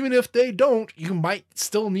 Even if they don't, you might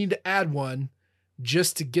still need to add one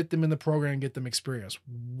just to get them in the program and get them experience.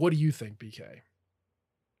 What do you think, BK?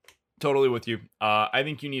 Totally with you. I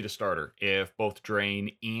think you need a starter if both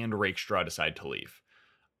Draine and Rakestraw decide to leave.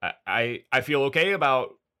 I feel okay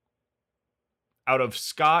about, out of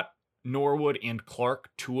Scott, Norwood, and Clark,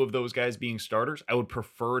 2 of those guys being starters. I would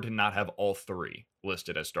prefer to not have all 3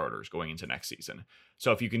 listed as starters going into next season.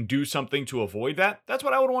 So if you can do something to avoid that, that's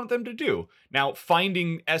what I would want them to do. Now,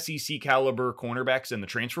 finding SEC caliber cornerbacks in the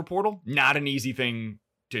transfer portal, not an easy thing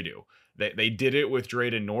to do. They did it with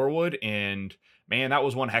Drayden Norwood, and man, that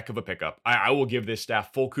was one heck of a pickup. I will give this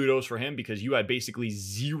staff full kudos for him, because you had basically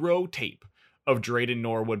 0 tape of Drayden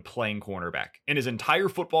Norwood playing cornerback in his entire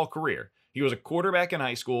football career. He was a quarterback in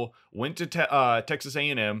high school, went to Texas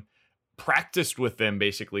A&M, practiced with them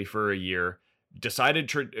basically for a year, decided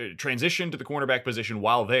to transition to the cornerback position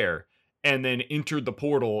while there, and then entered the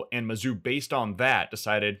portal. And Mizzou, based on that,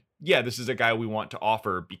 decided, yeah, this is a guy we want to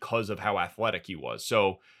offer because of how athletic he was.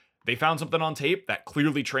 So they found something on tape that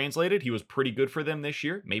clearly translated. He was pretty good for them this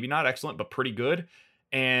year. Maybe not excellent, but pretty good.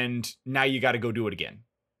 And now you got to go do it again.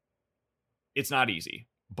 It's not easy,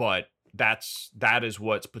 but that is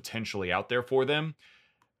what's potentially out there for them.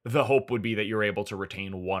 The hope would be that you're able to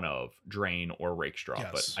retain one of Drain or Rakestraw,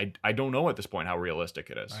 Yes. but I don't know at this point how realistic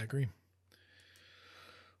it is. I agree.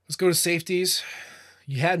 Let's go to safeties.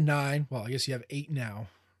 You had 9. Well, I guess you have 8 now.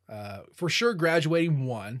 For sure, graduating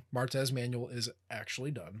 1. Martez Manuel is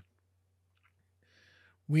actually done.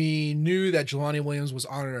 We knew that Jelani Williams was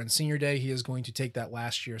honored on senior day. He is going to take that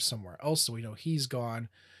last year somewhere else, so we know he's gone.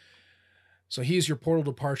 So he's your portal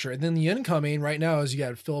departure. And then the incoming right now is you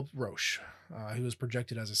got Philip Roche, who was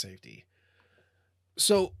projected as a safety.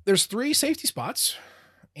 So there's 3 safety spots,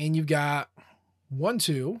 and you've got 1,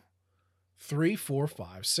 2, 3, 4,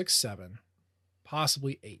 5, 6, 7,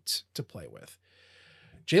 possibly 8 to play with.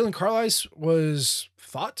 Jalen Carlisle was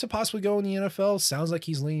thought to possibly go in the NFL. Sounds like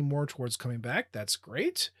he's leaning more towards coming back. That's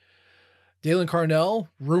great. Dalen Carnell,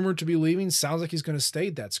 rumored to be leaving. Sounds like he's going to stay.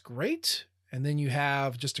 That's great. And then you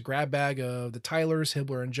have just a grab bag of the Tylers,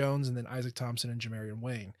 Hibbler, and Jones, and then Isaac Thompson and Jamarian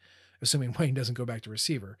Wayne, assuming Wayne doesn't go back to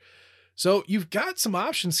receiver. So you've got some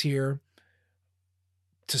options here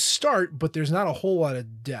to start, but there's not a whole lot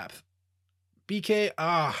of depth. BK,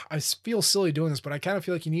 I feel silly doing this, but I kind of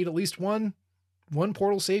feel like you need at least one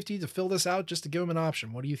portal safety to fill this out just to give him an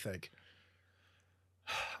option. What do you think?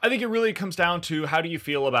 I think it really comes down to how do you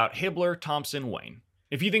feel about Hibbler, Thompson, Wayne?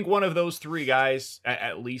 If you think one of those 3 guys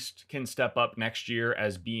at least can step up next year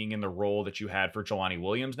as being in the role that you had for Jelani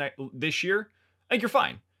Williams this year, I think you're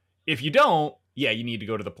fine. If you don't, yeah, you need to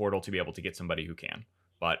go to the portal to be able to get somebody who can.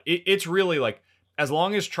 But it's really like, as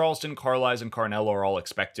long as Charleston, Carlisle, and Carnell are all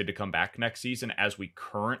expected to come back next season as we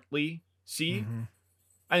currently see,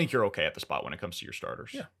 I think you're okay at the spot when it comes to your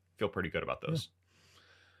starters. Yeah. Feel pretty good about those.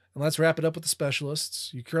 Yeah. And let's wrap it up with the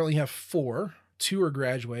specialists. You currently have 4. 2 are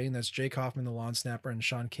graduating. That's Jake Hoffman, the lawn snapper, and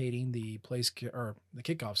Sean Kading, the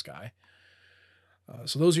kickoffs guy.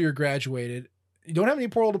 So those are your graduated. You don't have any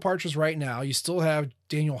portal departures right now. You still have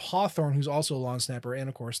Daniel Hawthorne, who's also a lawn snapper, and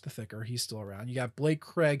of course the thicker. He's still around. You got Blake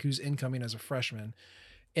Craig, who's incoming as a freshman.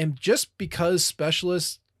 And just because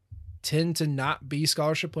specialists tend to not be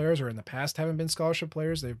scholarship players, or in the past haven't been scholarship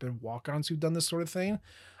players, they've been walk-ons who've done this sort of thing.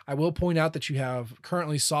 I will point out that you have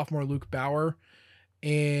currently sophomore Luke Bauer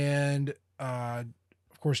and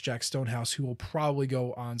of course Jack Stonehouse, who will probably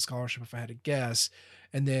go on scholarship if I had to guess,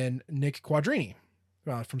 and then Nick Quadrini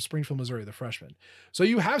from Springfield, Missouri, the freshman. So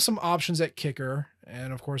you have some options at kicker,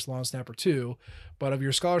 and of course long snapper too. But of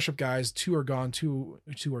your scholarship guys, 2 are gone, 2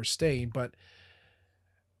 are staying. But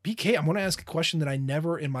BK, I'm going to ask a question that I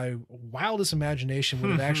never in my wildest imagination would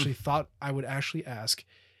have actually thought I would actually ask.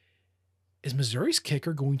 Is Missouri's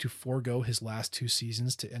kicker going to forego his last 2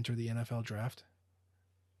 seasons to enter the NFL draft?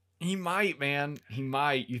 He might, man. He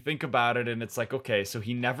might. You think about it, and it's like, okay, so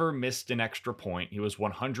he never missed an extra point. He was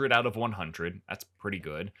 100 out of 100. That's pretty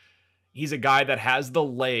good. He's a guy that has the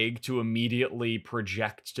leg to immediately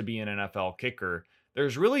project to be an NFL kicker.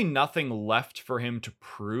 There's really nothing left for him to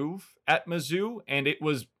prove at Mizzou, and it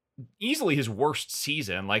was easily his worst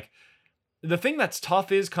season. Like, the thing that's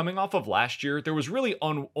tough is, coming off of last year, there was really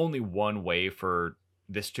only one way for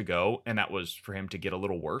this to go, and that was for him to get a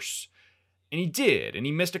little worse. And he did, and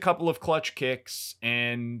he missed a couple of clutch kicks,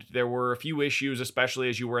 and there were a few issues, especially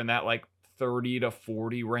as you were in that like 30 to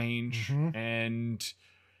 40 range. And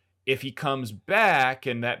if he comes back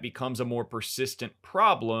and that becomes a more persistent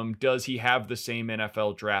problem, does he have the same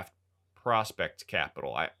NFL draft prospect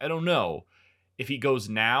capital? I don't know. If he goes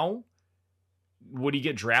now, would he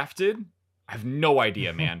get drafted? I have no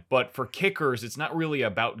idea, man. But for kickers, it's not really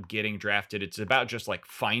about getting drafted. It's about just like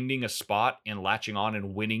finding a spot and latching on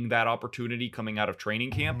and winning that opportunity coming out of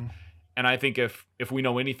training camp. And I think if we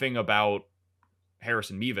know anything about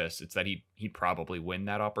Harrison Mevis, it's that he'd probably win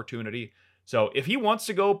that opportunity. So if he wants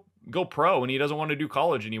to go pro and he doesn't want to do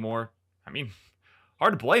college anymore, I mean,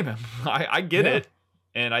 hard to blame him. I get it.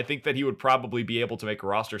 And I think that he would probably be able to make a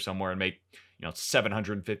roster somewhere and make,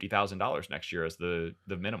 $750,000 next year as the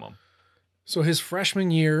minimum. So his freshman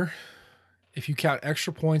year, if you count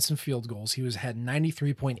extra points and field goals, he had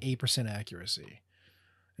 93.8% accuracy.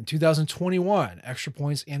 In 2021, extra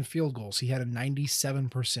points and field goals, he had a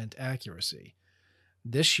 97% accuracy.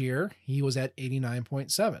 This year, he was at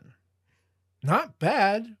 89.7. Not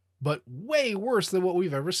bad, but way worse than what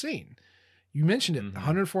we've ever seen. You mentioned it,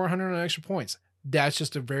 100, 400 on extra points. That's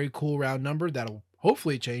just a very cool round number that'll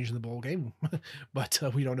hopefully change in the bowl game, but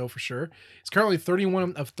we don't know for sure. He's currently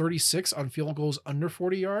 31 of 36 on field goals under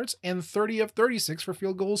 40 yards and 30 of 36 for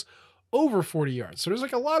field goals over 40 yards. So there's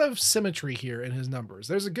like a lot of symmetry here in his numbers.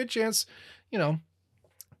 There's a good chance, you know,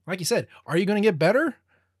 like you said, are you going to get better?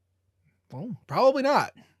 Well, probably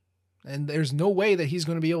not. And there's no way that he's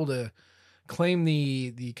going to be able to claim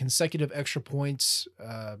the consecutive extra points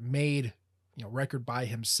made, you know, record by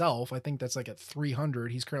himself. I think that's like at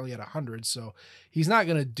 300. He's currently at 100, so he's not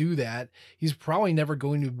going to do that. He's probably never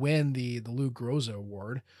going to win the Lou Groza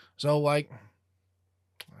award. So like,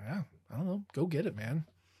 yeah, I don't know. Go get it, man.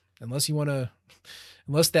 Unless you want to,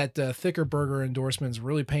 unless that thicker burger endorsement is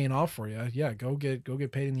really paying off for you. Yeah, go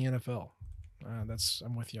get paid in the NFL.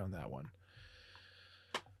 I'm with you on that one.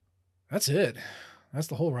 That's it. That's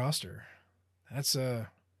the whole roster. That's a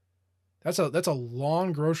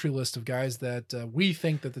long grocery list of guys that we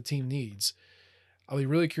think that the team needs. I'll be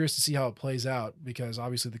really curious to see how it plays out, because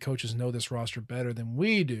obviously the coaches know this roster better than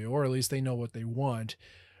we do, or at least they know what they want.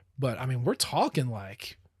 But I mean, we're talking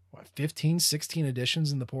like what, 15, 16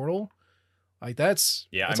 additions in the portal. Like that's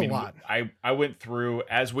a lot. I went through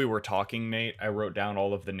as we were talking, Nate. I wrote down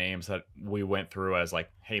all of the names that we went through as like,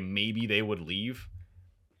 hey, maybe they would leave.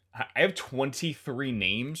 I have 23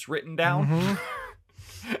 names written down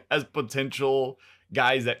as potential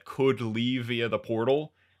guys that could leave via the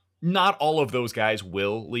portal. Not all of those guys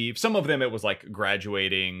will leave. Some of them, it was like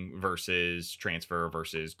graduating versus transfer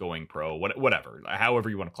versus going pro, whatever, however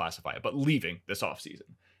you want to classify it, but leaving this offseason.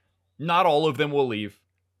 Not all of them will leave.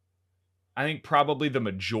 I think probably the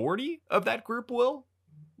majority of that group will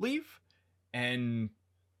leave. And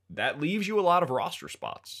that leaves you a lot of roster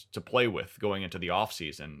spots to play with going into the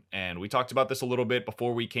offseason. And we talked about this a little bit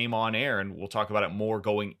before we came on air, and we'll talk about it more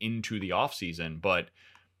going into the offseason. But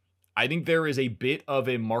I think there is a bit of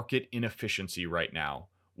a market inefficiency right now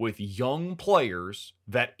with young players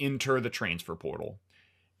that enter the transfer portal.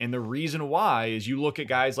 And the reason why is you look at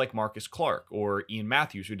guys like Marcus Clark or Ian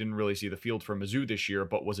Matthews, who didn't really see the field for Mizzou this year,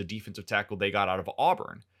 but was a defensive tackle they got out of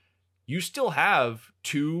Auburn. You still have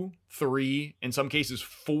 2, 3, in some cases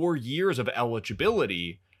 4 years of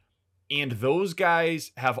eligibility, and those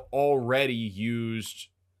guys have already used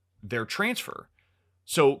their transfer.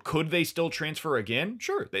 So could they still transfer again?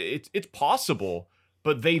 Sure, it's possible,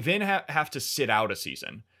 but they then have to sit out a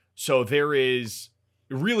season. So there is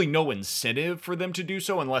really no incentive for them to do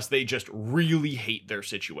so unless they just really hate their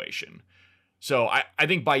situation. So I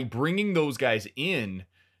think by bringing those guys in,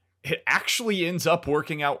 it actually ends up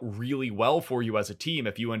working out really well for you as a team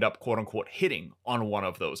if you end up, quote unquote, hitting on one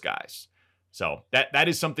of those guys. So that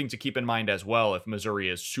is something to keep in mind as well. If Missouri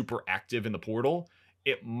is super active in the portal,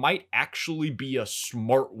 it might actually be a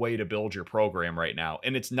smart way to build your program right now.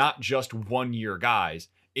 And it's not just 1-year guys.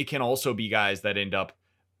 It can also be guys that end up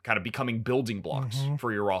kind of becoming building blocks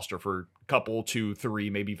for your roster for a couple, 2, 3,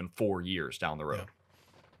 maybe even 4 years down the road. Yeah.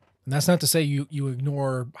 And that's not to say you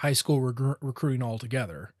ignore high school recruiting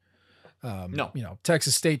altogether. No, you know,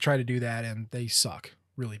 Texas State tried to do that and they suck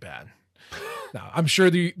really bad. Now, I'm sure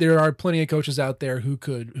there are plenty of coaches out there who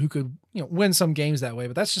could, you know, win some games that way,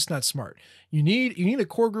 but that's just not smart. You need a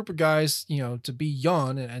core group of guys, you know, to be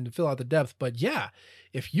young and to fill out the depth. But yeah,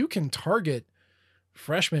 if you can target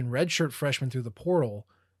freshmen, redshirt freshmen through the portal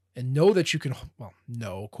and know that you can,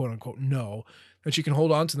 quote unquote, know that you can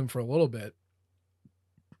hold on to them for a little bit,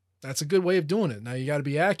 that's a good way of doing it. Now you got to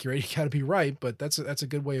be accurate, you got to be right, but that's a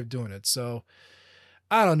good way of doing it. So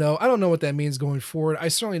I don't know. I don't know what that means going forward. I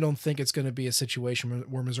certainly don't think it's going to be a situation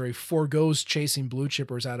where Missouri forgoes chasing blue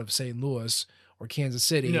chippers out of St. Louis or Kansas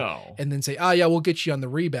City and then say, oh yeah, we'll get you on the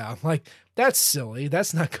rebound. Like that's silly.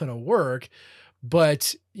 That's not going to work.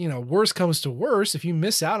 But you know, worst comes to worst, if you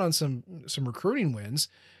miss out on some recruiting wins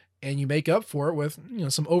and you make up for it with, you know,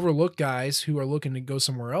 some overlooked guys who are looking to go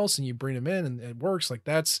somewhere else and you bring them in and it works, like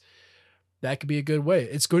that could be a good way.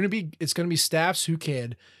 It's going to be staffs who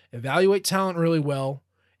can evaluate talent really well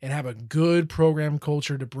and have a good program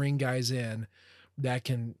culture to bring guys in that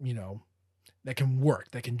can, you know, that can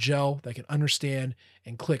work, that can gel, that can understand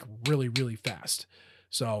and click really, really fast.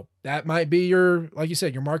 So that might be your, like you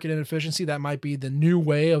said, your market inefficiency. That might be the new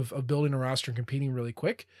way of building a roster and competing really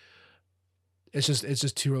quick. It's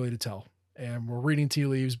just too early to tell. And we're reading tea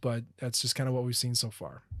leaves, but that's just kind of what we've seen so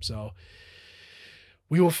far. So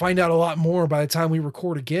we will find out a lot more by the time we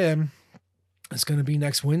record again. It's going to be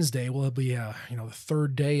next Wednesday. Will it be, the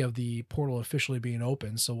third day of the portal officially being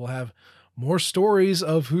open. So we'll have more stories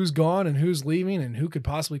of who's gone and who's leaving and who could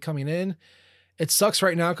possibly coming in. It sucks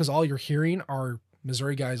right now because all you're hearing are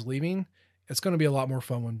Missouri guys leaving. It's going to be a lot more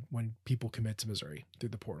fun when people commit to Missouri through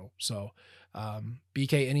the portal. So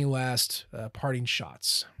BK, any last parting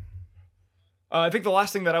shots? I think the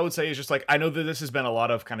last thing that I would say is just like, I know that this has been a lot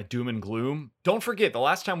of kind of doom and gloom. Don't forget, the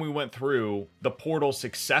last time we went through the portal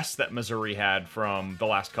success that Missouri had from the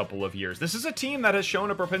last couple of years, this is a team that has shown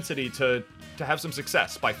a propensity to have some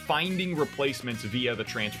success by finding replacements via the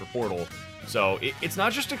transfer portal. So it's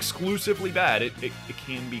not just exclusively bad, it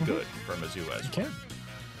can be good for Mizzou as well. It can.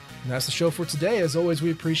 And that's the show for today. As always,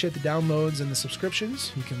 we appreciate the downloads and the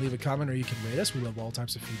subscriptions. You can leave a comment or you can rate us. We love all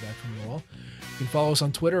types of feedback from you all. You can follow us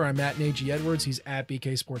on Twitter. I'm at Najee Edwards. He's at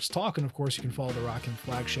BK Sports Talk. And of course, you can follow the Rockin'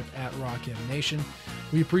 Flagship at Rockin' Nation.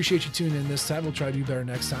 We appreciate you tuning in this time. We'll try to do better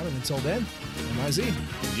next time. And until then, MIZ.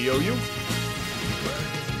 DOU.